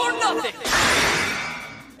all or nothing!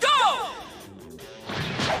 Go!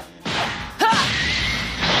 Ha!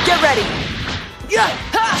 Get ready! Yeah!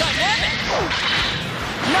 Ha! Dynamic!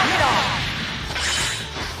 Knock it off!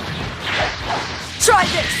 Try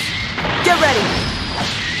this! Get ready!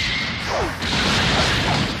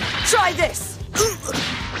 Try this!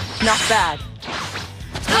 Not bad.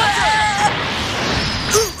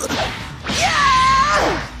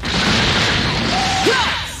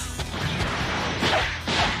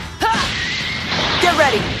 Get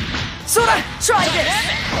ready! Sora! Try this!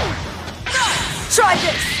 Try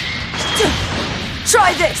this!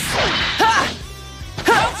 Try this! Ha!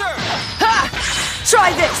 Counter! Ha!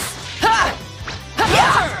 Try this! Ha!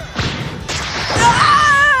 Counter!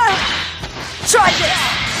 Try this!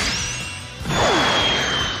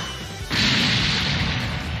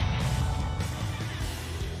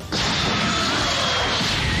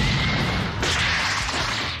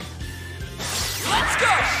 Let's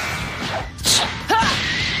go! Ha!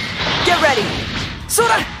 Get ready!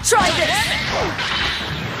 Sora! Try this!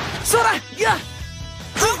 Sora! Yeah!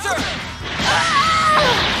 Counter!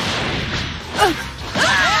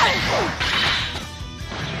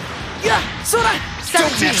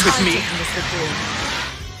 Don't mess with me!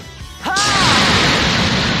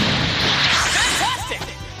 Fantastic!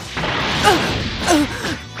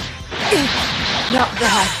 Not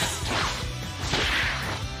bad.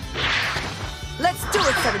 Let's do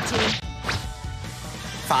it, 17.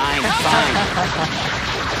 Fine.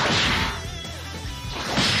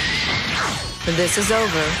 This is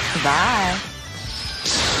over. Bye.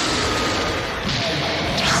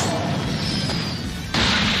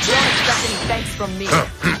 Don't expect any thanks from me.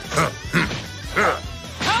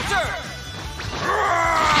 Counter!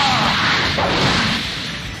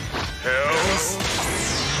 Hell's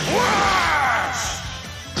Flash!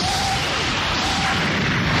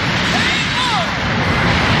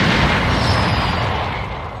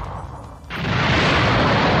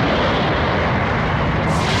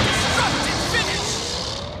 Destructive finish!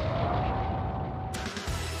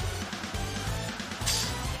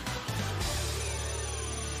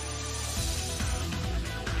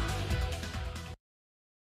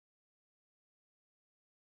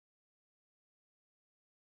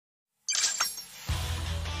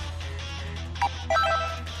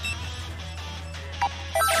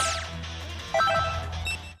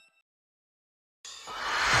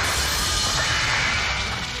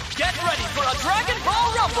 Get ready for a Dragon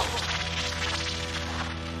Ball Rumble!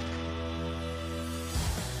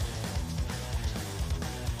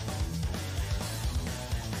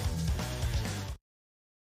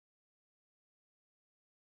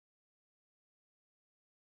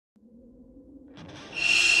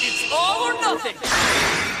 It's all or nothing!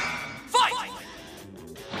 Fight!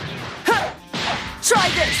 Try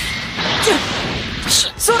this!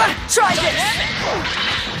 Sora, try this!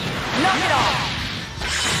 Knock it off!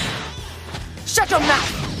 Shut your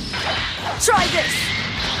mouth! Try this!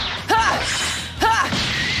 Ha! Ha!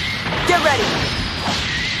 Get ready!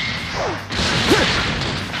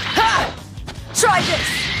 Ha! Try this!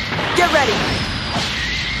 Get ready!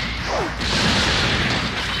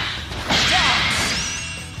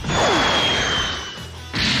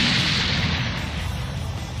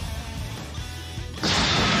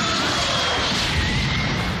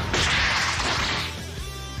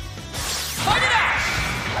 Fight it out!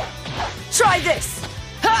 Try this!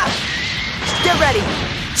 Ha! Get ready!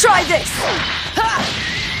 Try this! Ha!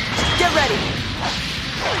 Get ready!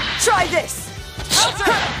 Try this!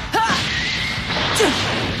 Counter! Ha!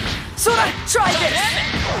 Sora, try this!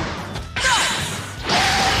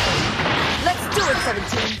 Let's do it,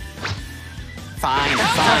 17. Fine.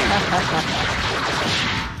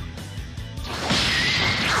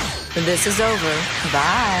 This is over.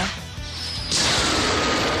 Bye.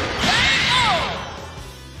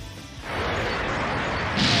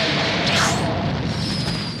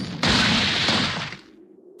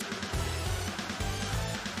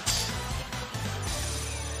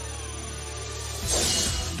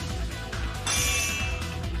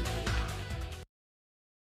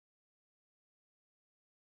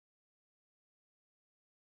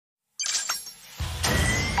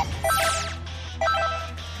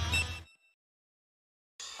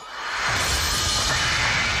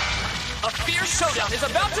 A fierce showdown is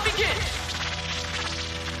about to begin!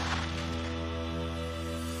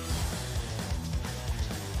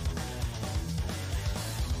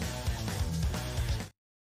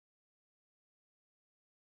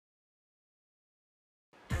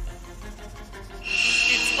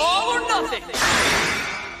 It's all or nothing!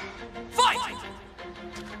 Fight!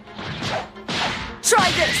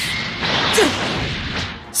 Try this!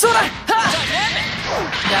 Sora! Ha! Dynamic!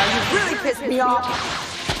 Now you really pissed me off.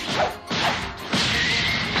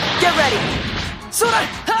 Get ready! Sora!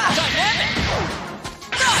 Ha! Dynamic!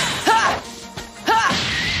 Ha! Ha!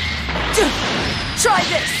 Try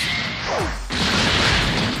this!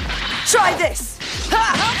 Try this! Ha!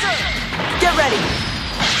 Counter! Get ready!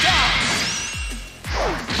 Down!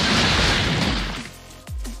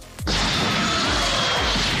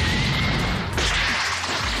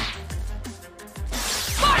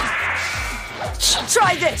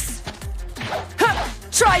 Try this! Ha!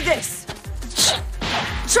 Try this!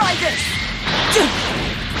 Try this!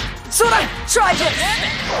 Sora! Try this!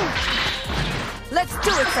 Let's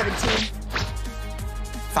do it, 17.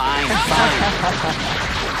 Fine.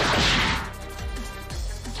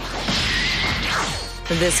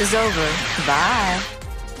 This is over. Bye.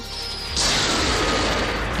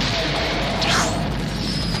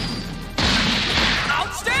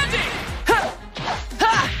 Outstanding! Ha!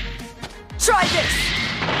 Ha! Try this!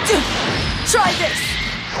 Try this!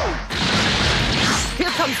 Here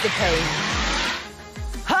comes the pain.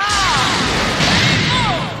 Ha!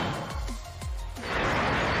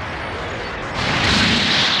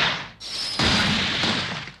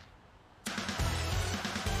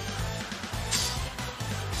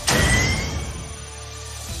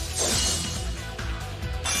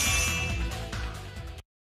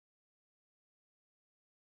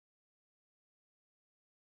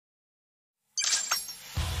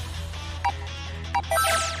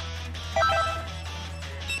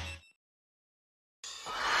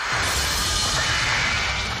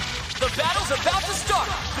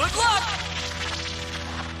 Good luck!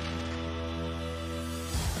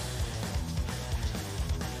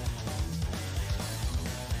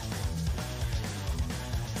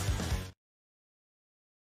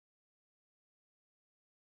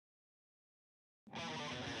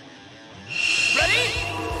 Ready?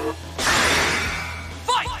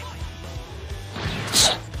 Fight!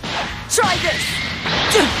 Try this!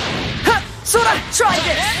 Sora, try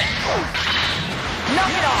this! Knock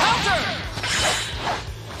it off! Counter!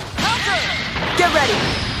 Counter! Get ready!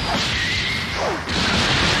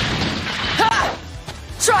 Ha!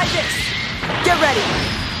 Try this! Get ready!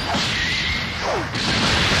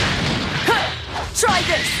 Ha! Try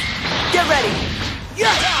this! Get ready!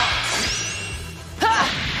 Yeah! Ha!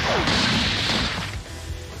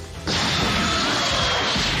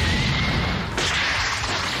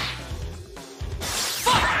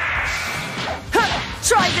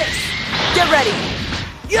 Try this! Get ready!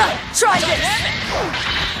 Yeah! Try this!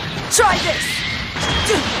 Try this!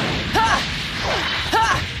 Ha! Ha!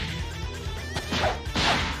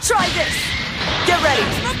 Try this! Get ready!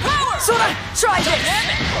 Sora! Try this!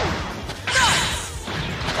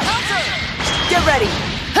 Counter! Get ready!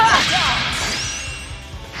 Ha!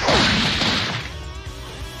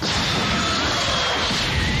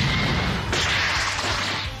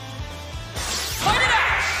 Fight it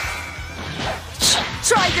out!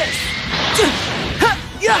 Try this! Ha!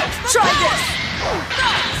 Yeah! Try this!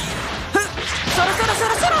 Sora, Sora,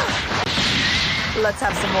 Sora, Sora! Let's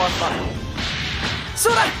have some more fun.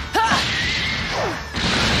 Sora! Ha!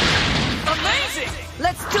 Amazing!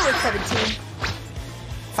 Let's do it, 17.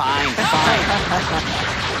 Fine.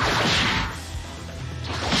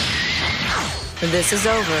 This is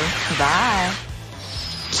over. Bye.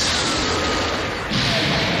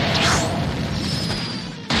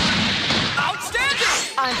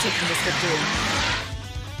 Outstanding! I'm taking this for doom.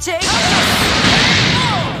 Take it!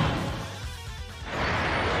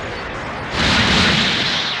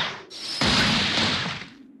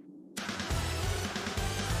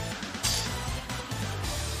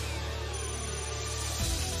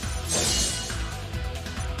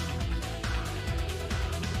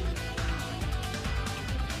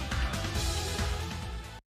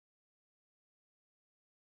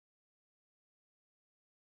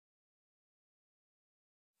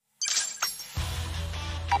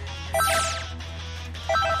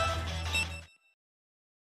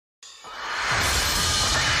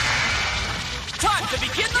 Time to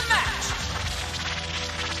begin the match!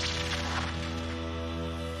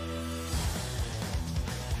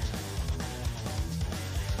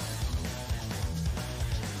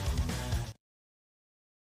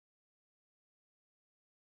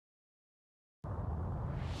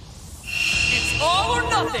 It's all or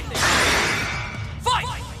nothing! Fight!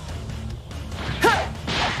 Ha!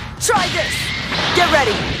 Try this! Get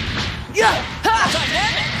ready! Yeah! Ha!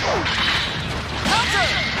 Dynamic! Counter!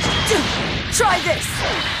 Try this!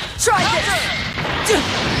 Try this!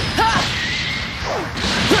 Ha!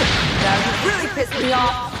 Now you really pissed me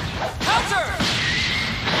off! Counter!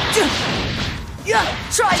 Yeah!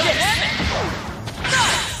 Try this! Dynamic! Ha!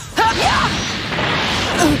 Yeah!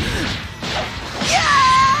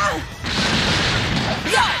 Yeah!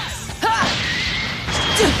 Nice! Ha!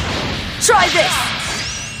 Try this!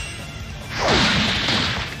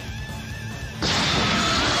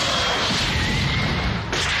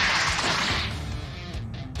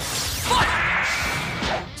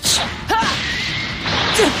 Ha!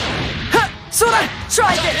 Ha! Sora!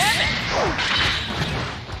 Try this!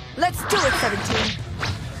 Let's do it, 17.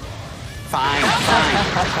 Fine.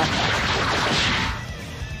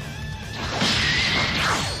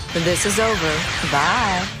 This is over.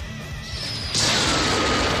 Bye.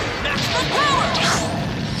 Maximum power!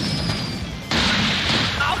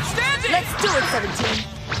 Outstanding! Let's do it, 17.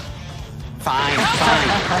 Fine.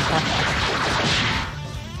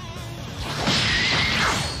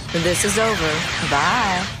 This is over.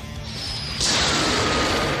 Bye.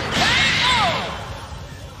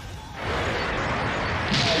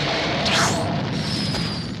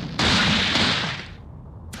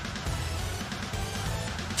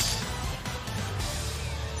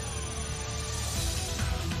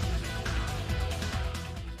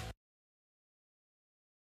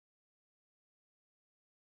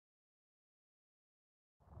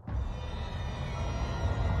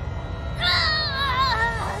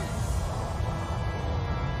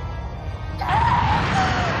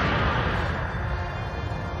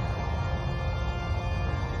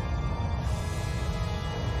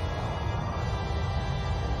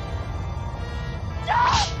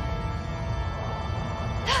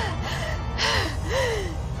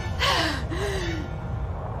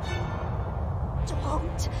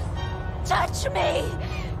 touch me!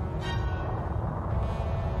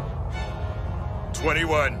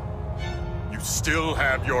 21. You still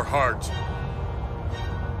have your heart.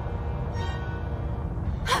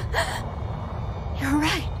 You're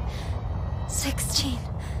right. 16.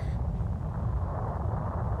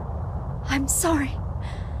 I'm sorry.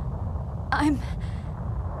 I'm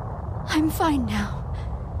fine now.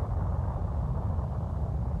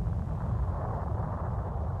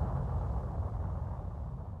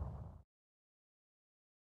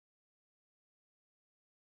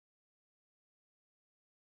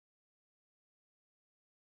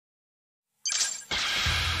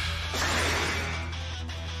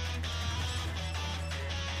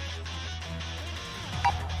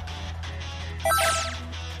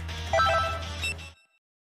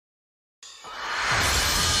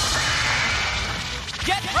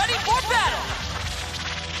 Get ready for battle!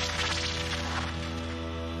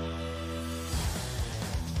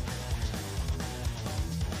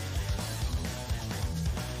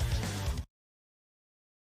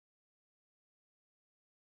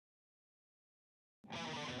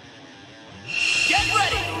 Get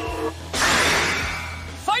ready!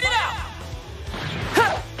 Fight it out!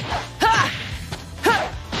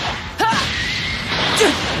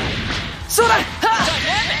 Sora!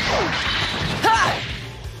 Dynamic!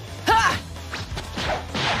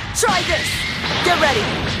 Try this! Get ready!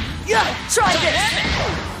 Yeah! Try this! Dynamic!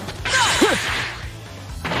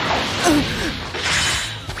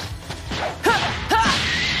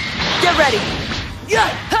 Get ready! Yeah!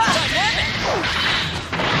 Dynamic!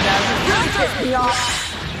 Now you really pissed me off!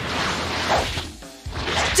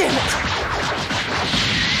 Damn it!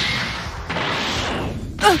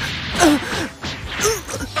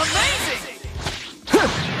 Amazing!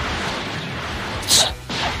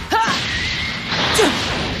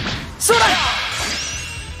 Sora!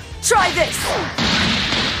 Try this!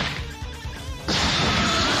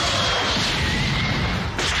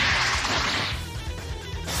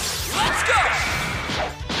 Let's go!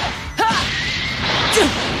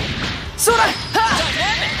 Sora!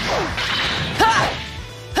 Dynamic!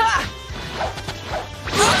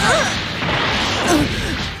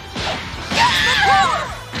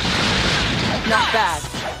 Not bad.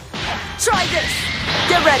 Try this!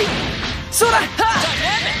 Get ready! Sora!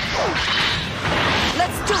 Dynamic!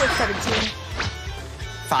 Let's do it, 17.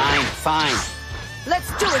 Fine, fine. Let's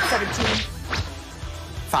do it, 17.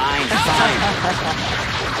 Fine, fine.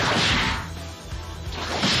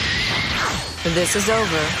 This is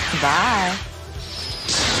over. Bye.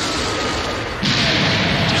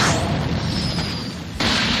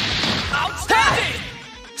 Outstanding!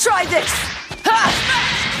 Try this! KO!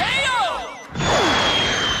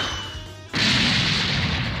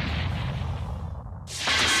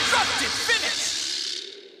 Destructive finish!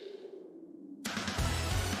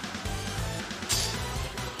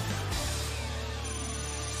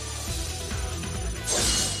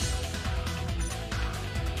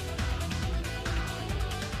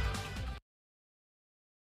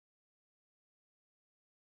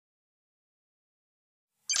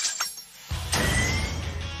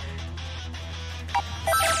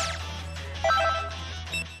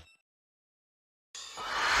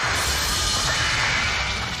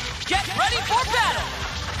 Get ready for battle!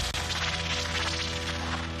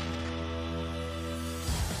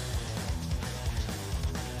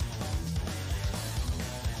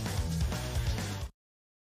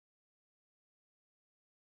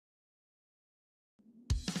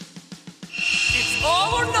 It's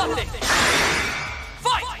all or nothing!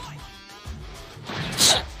 Fight!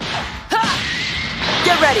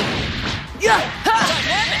 Get ready! Yeah!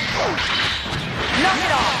 Dynamic! Knock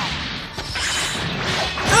it off!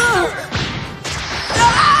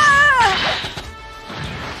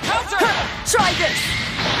 Counter! Try this!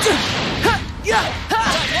 Yeah!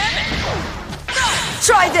 Dynamic!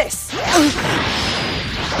 Try this!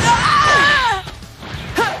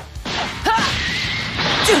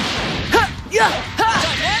 Yeah!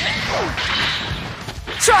 Dynamic!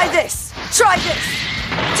 Try this! Try this!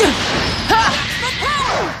 The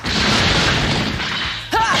power!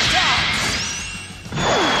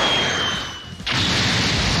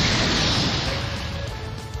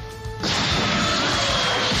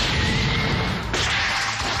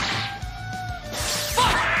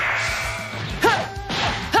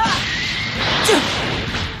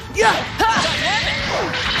 Yeah! Dynamic!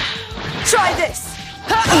 Try this!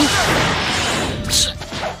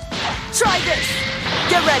 Try this!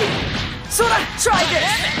 Get ready! Sora, try this!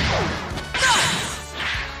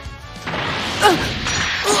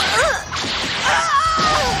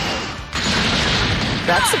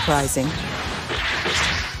 That's surprising.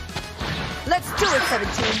 Let's do it,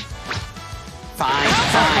 17. Fine,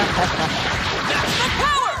 fine. Maximum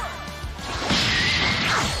power!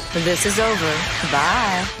 This is over.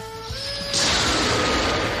 Bye.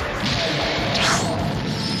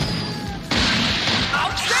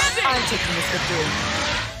 Outstanding! I'm taking this with you.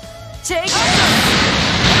 Take it!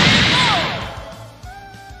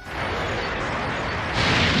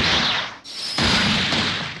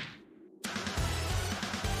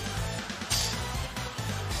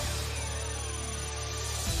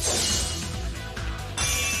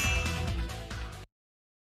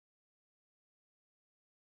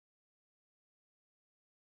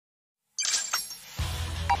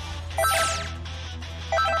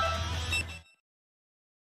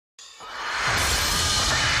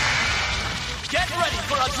 Get ready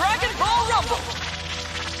for a Dragon Ball Rumble!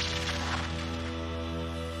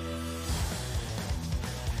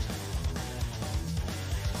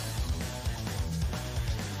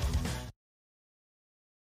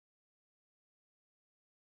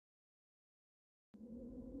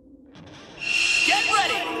 Get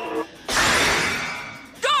ready!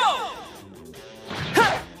 Go!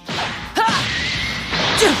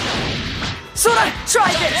 Sora,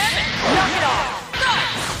 try this! Knock it off!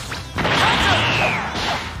 Counter!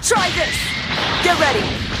 Try this! Get ready!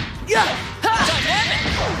 Yeah! Ha! Dynamic!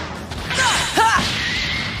 Ha!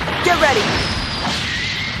 Get ready!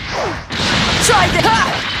 Try this! Ha!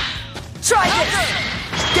 Try this!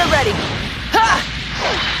 Get ready! Ha!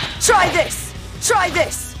 Try this! Try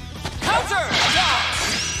this! Counter!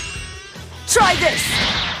 Try this!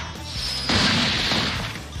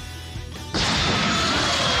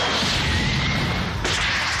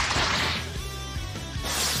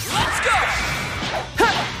 Let's go!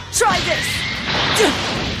 Try this!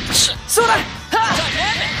 Sora! Ha!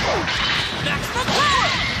 Dynamic! Maximum power!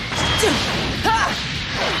 Ha!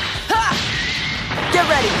 Ha! Get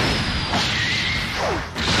ready!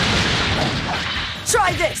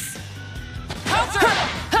 Try this! Counter!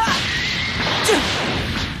 Ha!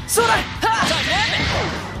 Sora! Ha! Dynamic!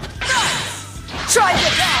 Try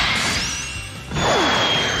this!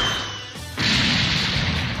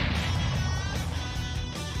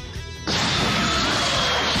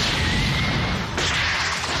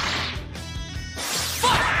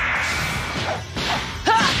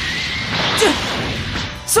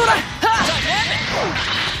 Sora! Ha! Dynamic!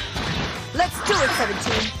 Let's do it,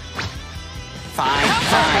 17. Fine,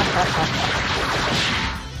 fine.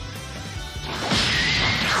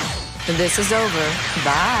 This is over.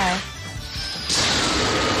 Bye.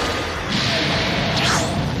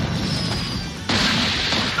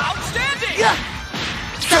 Outstanding! Yeah!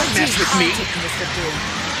 Don't mess with me.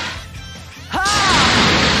 Ha!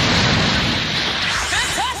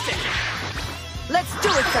 Fantastic! Let's do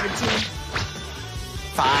it, 17.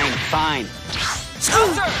 Fine, fine.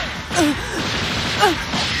 Counter!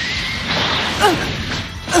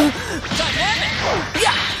 Dynamic!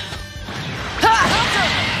 Yeah! Ha! Counter!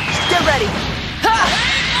 Get ready! Ha!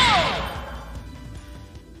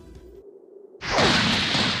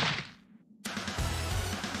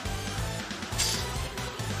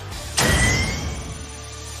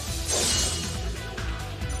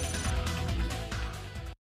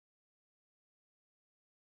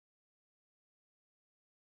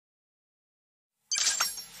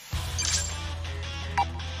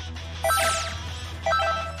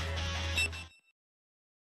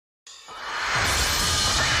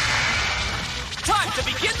 Time to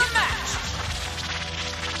begin the match!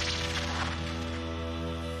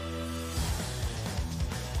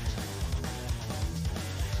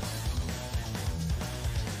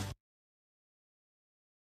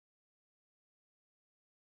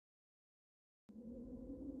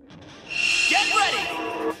 Get ready!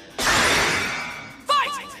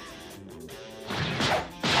 Fight!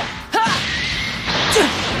 Ha!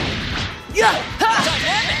 Yeah! Ha!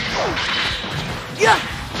 Dynamic! Yeah!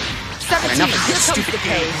 17, Enough of here this comes stupid the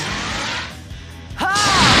pain. Ha!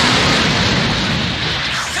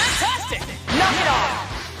 Fantastic! Knock it off!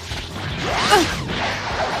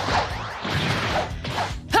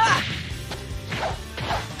 Ha!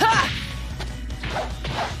 Ha!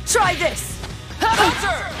 Try this! Ha!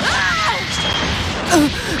 Counter!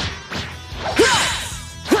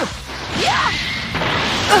 Yeah!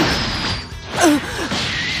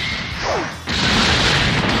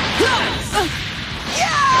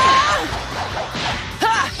 Yeah!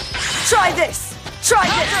 Ha! Try this! Try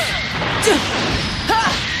this! Ha!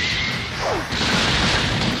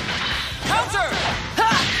 Counter!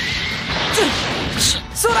 Ha!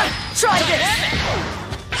 Sora! Try this!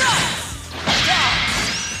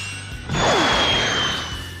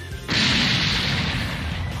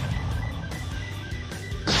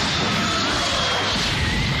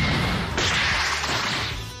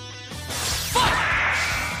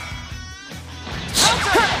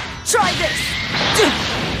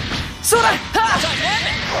 Sora! Ha!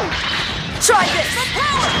 Try this!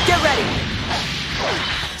 Get ready!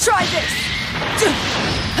 Try this!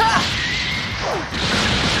 Ha!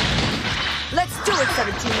 Let's do it,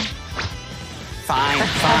 17! Fine,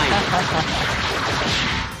 fine.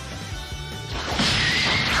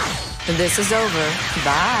 This is over.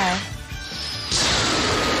 Bye.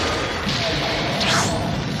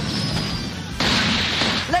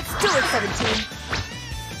 Let's do it, 17!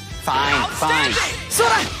 Fine, fine.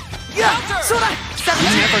 Sora! Yeah! Sora!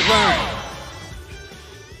 17! You never learn.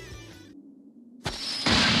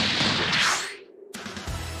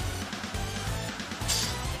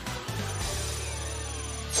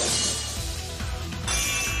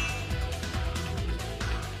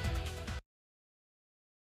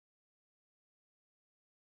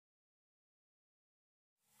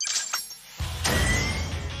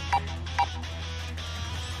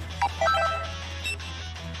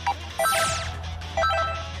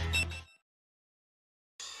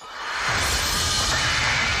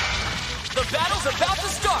 The battle's about to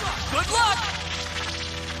start. Good luck!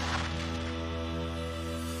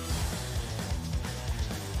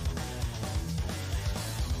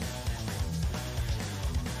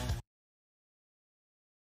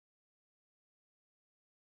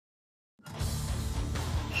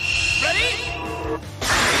 Ready?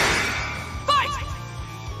 Fight!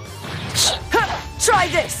 Try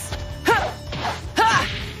this! Ha! Ha!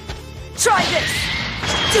 Try this!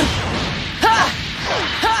 Ha!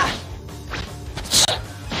 Ha!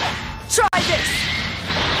 Try this!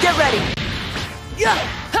 Get ready! Yeah!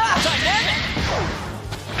 Ha! Dynamic!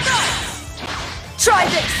 Try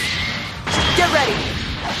this! Get ready!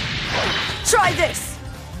 Try this!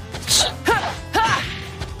 Ha! Ha!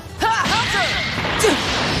 Ha!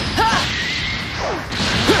 Ha!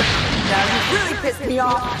 Now you really pissed me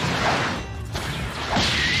off!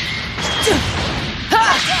 Ha!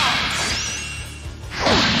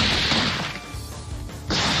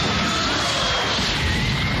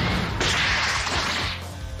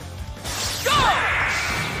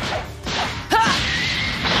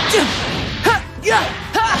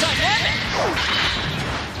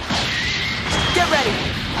 Get ready!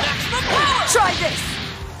 Maximum power! Try this!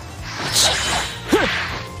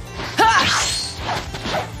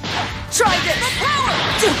 Try this!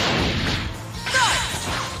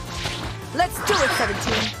 Let's do it,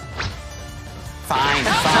 17! Fine,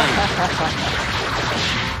 fine.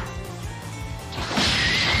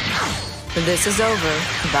 This is over.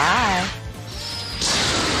 Bye.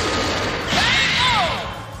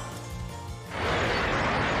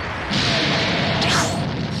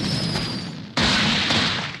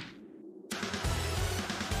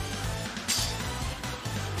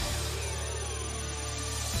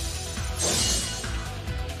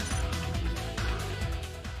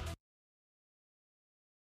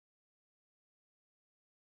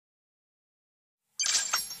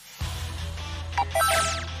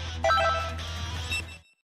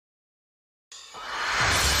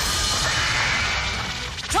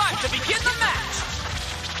 Time to begin the match!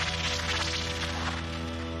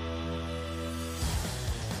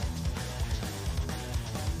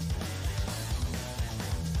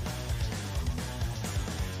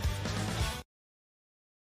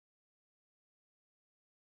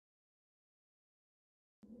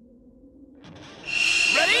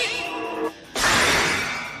 Ready?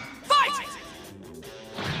 Fight!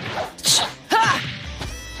 Ha!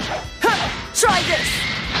 Ha! Try this!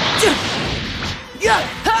 Yeah!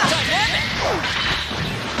 Ha! Dynamic!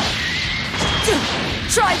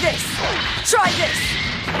 Try this! Try this!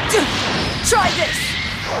 Try this!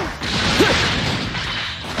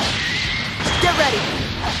 Get ready!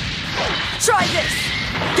 Try this!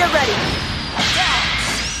 Get ready!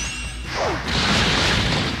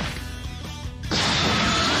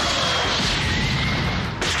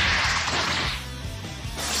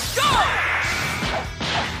 Go!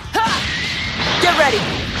 Ha! Get ready!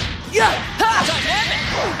 Yeah! Ha! Dynamic!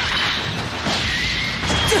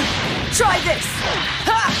 Try this!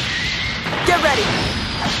 Ha! Get ready!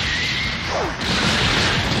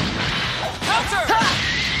 Counter! Ha!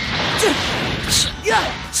 Yeah!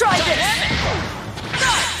 Try this! Dynamic!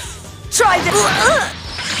 Try this! Ha!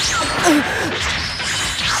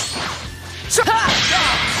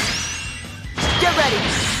 Get ready!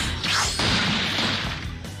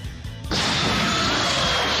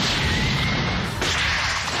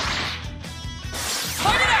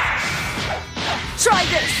 Fight it out! Try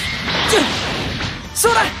this!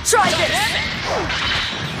 Sora! Try this! Dynamic!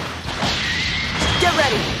 Get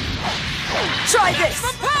ready! Try this!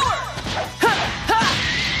 Maximum power! Ha! Ha!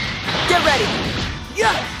 Get ready!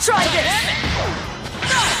 Yeah! Try this! Dynamic!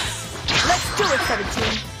 Let's do it,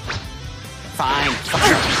 17! Fine.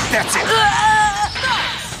 That's it.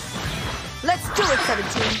 Let's do it,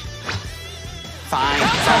 17. Fine.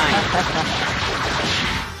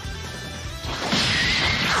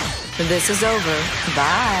 This is over.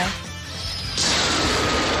 Bye.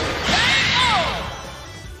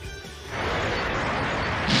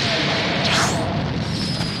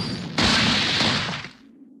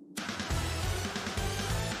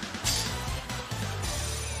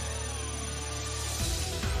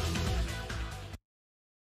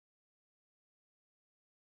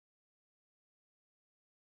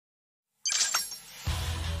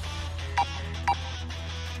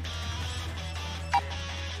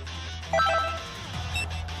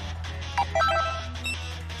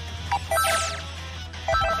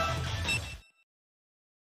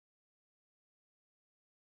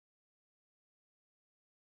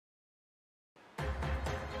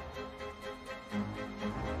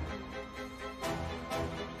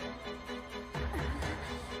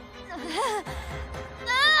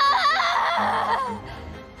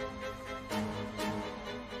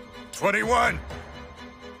 '21!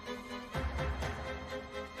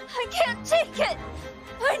 I can't take it!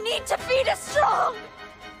 I need to feed us strong!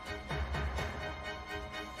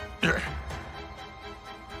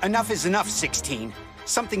 Enough is enough, 16.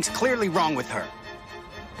 Something's clearly wrong with her.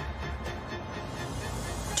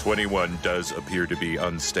 21 does appear to be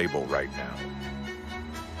unstable right now.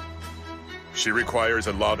 She requires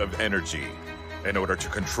a lot of energy in order to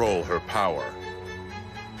control her power.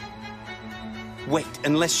 Wait,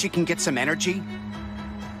 unless she can get some energy?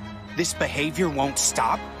 This behavior won't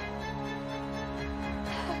stop?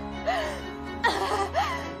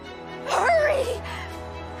 Hurry!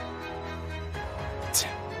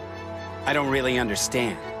 I don't really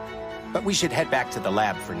understand. But we should head back to the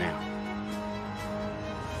lab for now.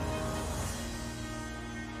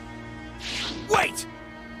 Wait!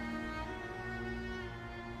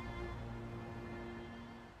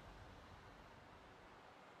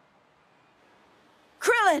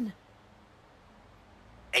 Krillin!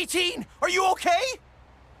 18, are you okay?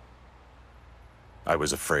 I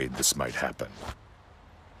was afraid this might happen.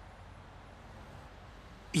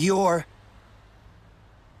 You're...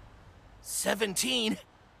 17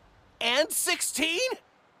 and 16?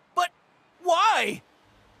 But why?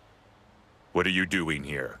 What are you doing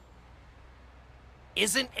here?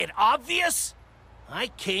 Isn't it obvious? I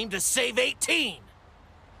came to save 18.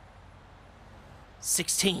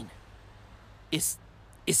 16. Is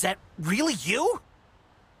that really you?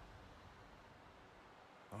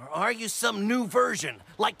 Or are you some new version,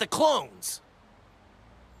 like the clones?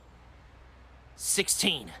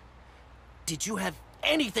 16. Did you have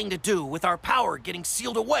anything to do with our power getting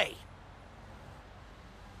sealed away?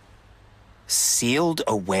 Sealed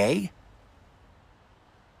away?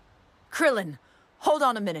 Krillin, hold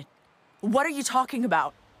on a minute. What are you talking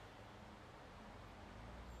about?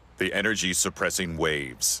 The energy-suppressing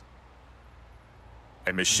waves.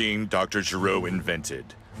 A machine Dr. Gero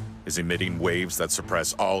invented is emitting waves that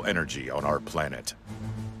suppress all energy on our planet.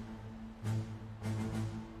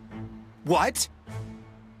 What?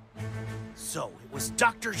 So it was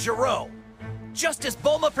Dr. Gero, just as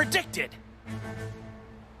Bulma predicted.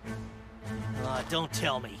 Don't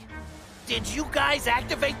tell me. Did you guys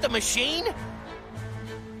activate the machine?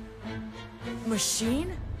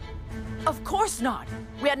 Machine? Of course not.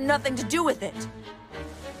 We had nothing to do with it.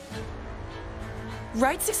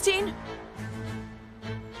 Right, 16?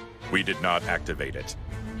 We did not activate it.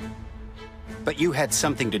 But you had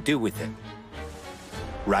something to do with it.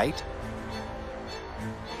 Right?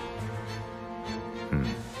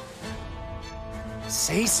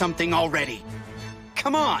 Say something already.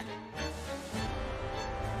 Come on!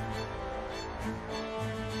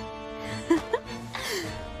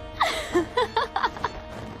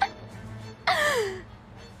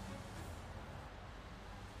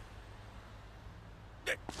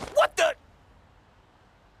 What the?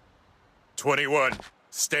 21,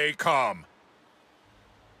 stay calm.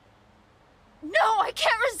 No, I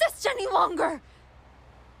can't resist any longer!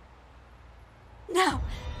 Now,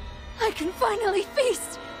 I can finally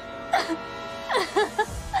feast!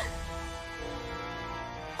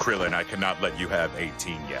 Krillin, I cannot let you have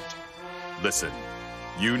 18 yet. Listen,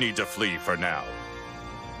 you need to flee for now.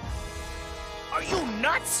 Are you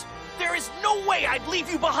nuts? There is no way I'd leave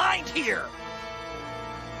you behind here!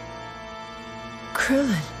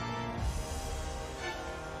 Krillin.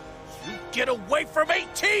 You get away from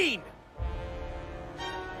 18!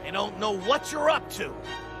 I don't know what you're up to,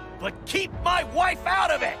 but keep my wife out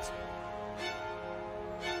of it!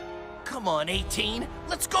 Come on, 18,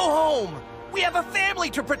 let's go home! We have a family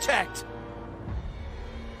to protect!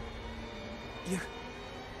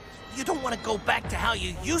 you don't want to go back to how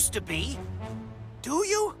you used to be, do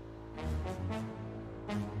you?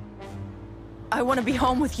 I want to be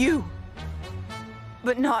home with you.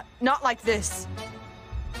 But not like this.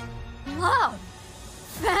 Love.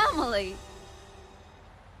 Family.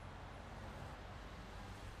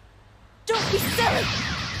 Don't be silly!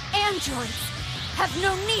 Androids have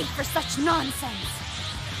no need for such nonsense.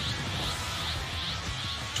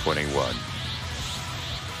 21.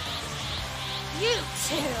 You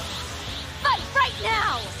two! Fight right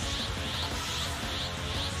now!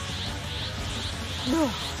 No,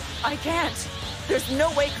 I can't. There's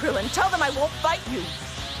no way, Krillin. Tell them I won't fight you.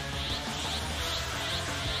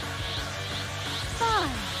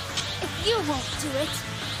 Fine. If you won't do it,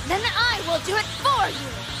 then I will do it for you!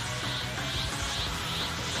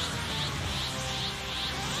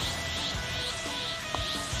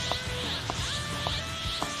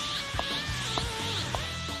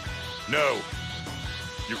 No!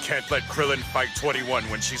 You can't let Krillin fight 21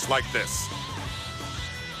 when she's like this.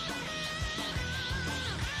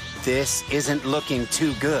 This isn't looking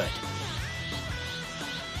too good.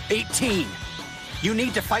 18! You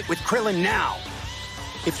need to fight with Krillin now!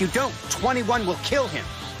 If you don't, 21 will kill him!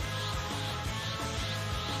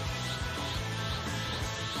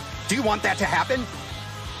 Do you want that to happen?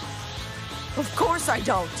 Of course I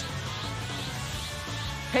don't.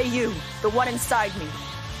 Hey you, the one inside me.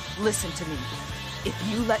 Listen to me. If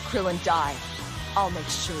you let Krillin die, I'll make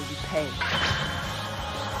sure you pay.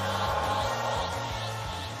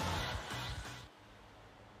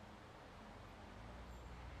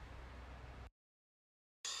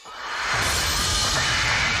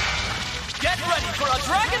 Get ready for a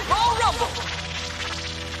Dragon Ball Rumble!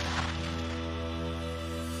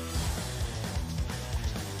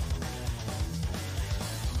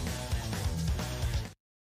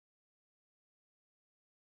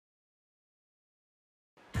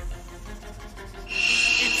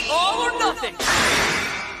 It's all or nothing!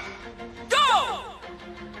 Go!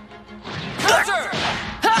 Counter!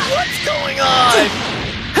 What's going on?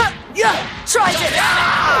 Yeah, try it!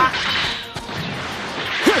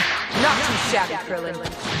 Not too shabby, Krillin.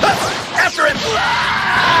 After him!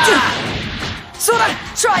 Sora,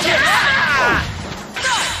 try it!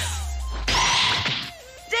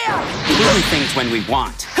 Damn! We do things when we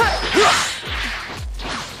want.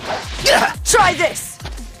 Try this!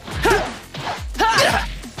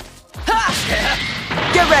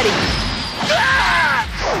 Get ready!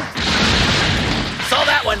 Saw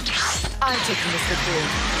that one! I'm taking this victory.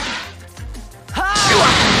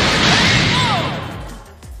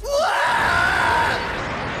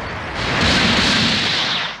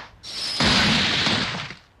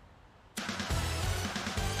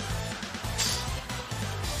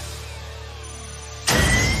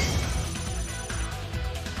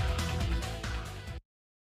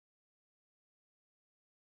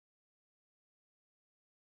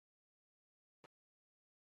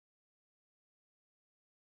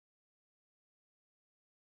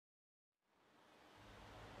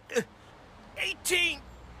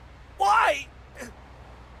 Why?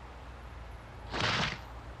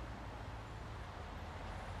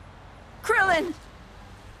 Krillin!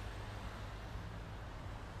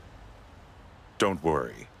 Don't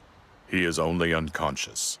worry. He is only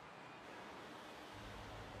unconscious.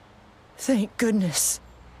 Thank goodness.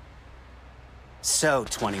 So,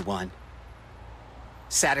 21.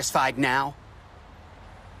 Satisfied now?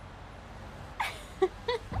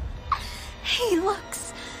 He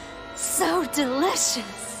looks so delicious.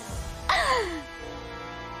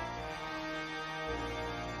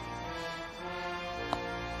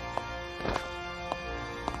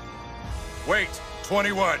 Wait,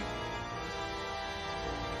 21.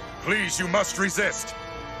 Please, you must resist.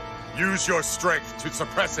 Use your strength to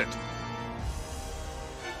suppress it.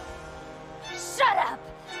 Shut up!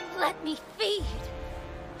 Let me feed!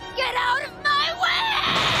 Get out of my way!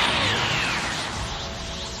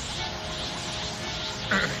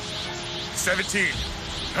 17.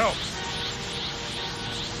 Help.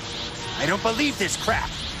 I don't believe this crap.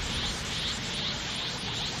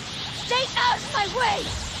 Stay out of my way,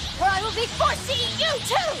 or I will be forced to eat you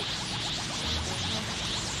too!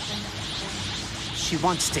 She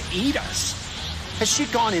wants to eat us. Has she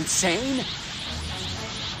gone insane?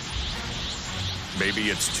 Maybe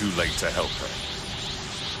it's too late to help her.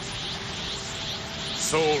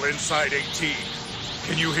 Soul inside 18.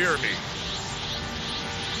 Can you hear me?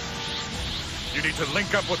 You need to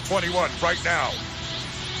link up with 21 right now.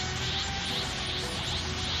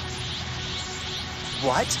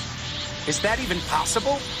 What? Is that even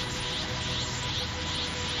possible?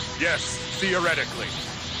 Yes, theoretically.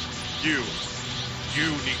 You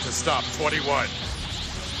need to stop 21.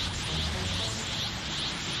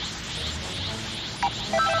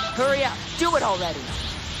 Hurry up! Do it already!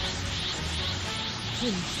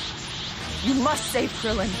 Please. You must save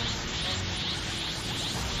Krillin.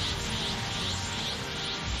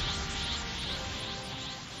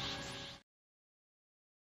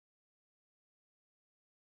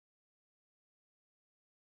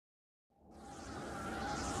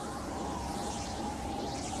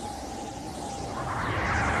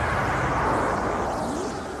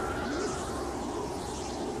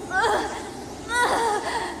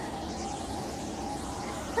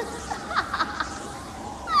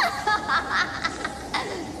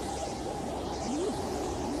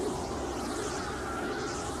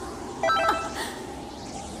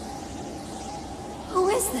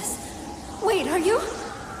 Wait, are you?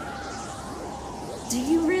 Do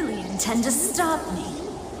you really intend to stop me?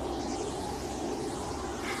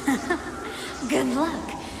 Good luck.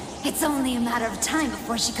 It's only a matter of time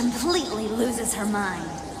before she completely loses her mind.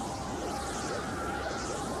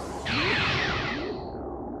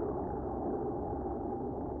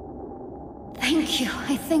 Thank you.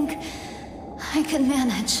 I think I can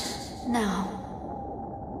manage now.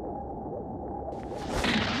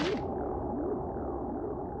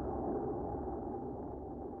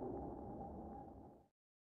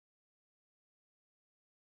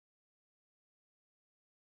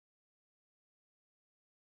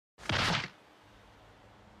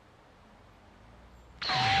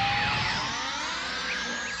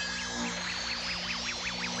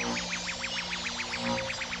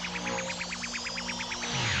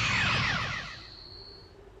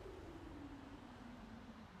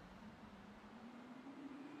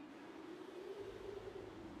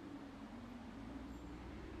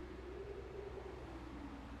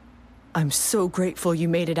 I'm so grateful you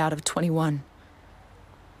made it out of 21.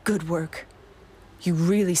 Good work. You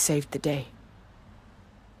really saved the day.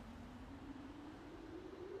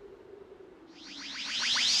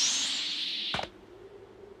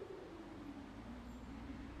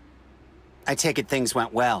 I take it things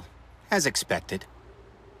went well, as expected.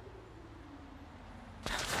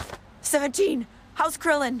 17! How's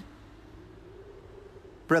Krillin?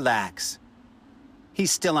 Relax.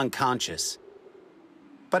 He's still unconscious.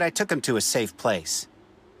 But I took him to a safe place.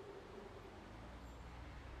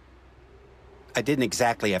 I didn't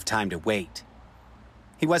exactly have time to wait.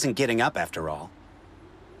 He wasn't getting up after all.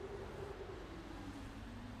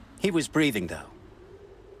 He was breathing, though.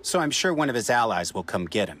 So I'm sure one of his allies will come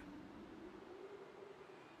get him.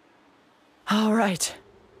 All right.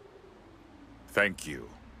 Thank you.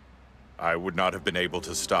 I would not have been able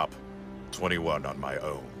to stop 21 on my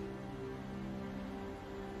own.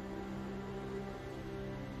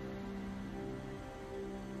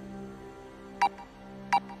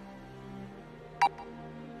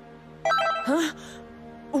 Huh?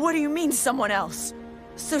 What do you mean, someone else?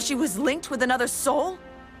 So she was linked with another soul?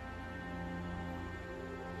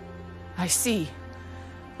 I see.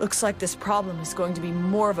 Looks like this problem is going to be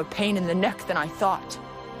more of a pain in the neck than I thought.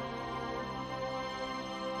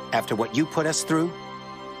 After what you put us through,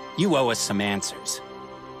 you owe us some answers.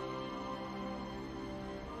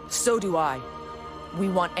 So do I. We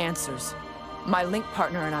want answers. My Link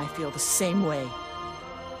partner and I feel the same way.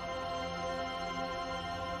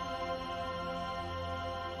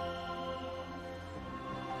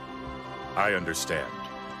 I understand.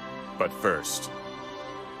 But first,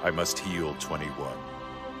 I must heal 21.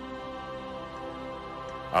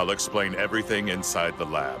 I'll explain everything inside the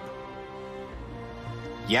lab.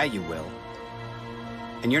 Yeah, you will.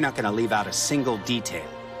 And you're not gonna leave out a single detail.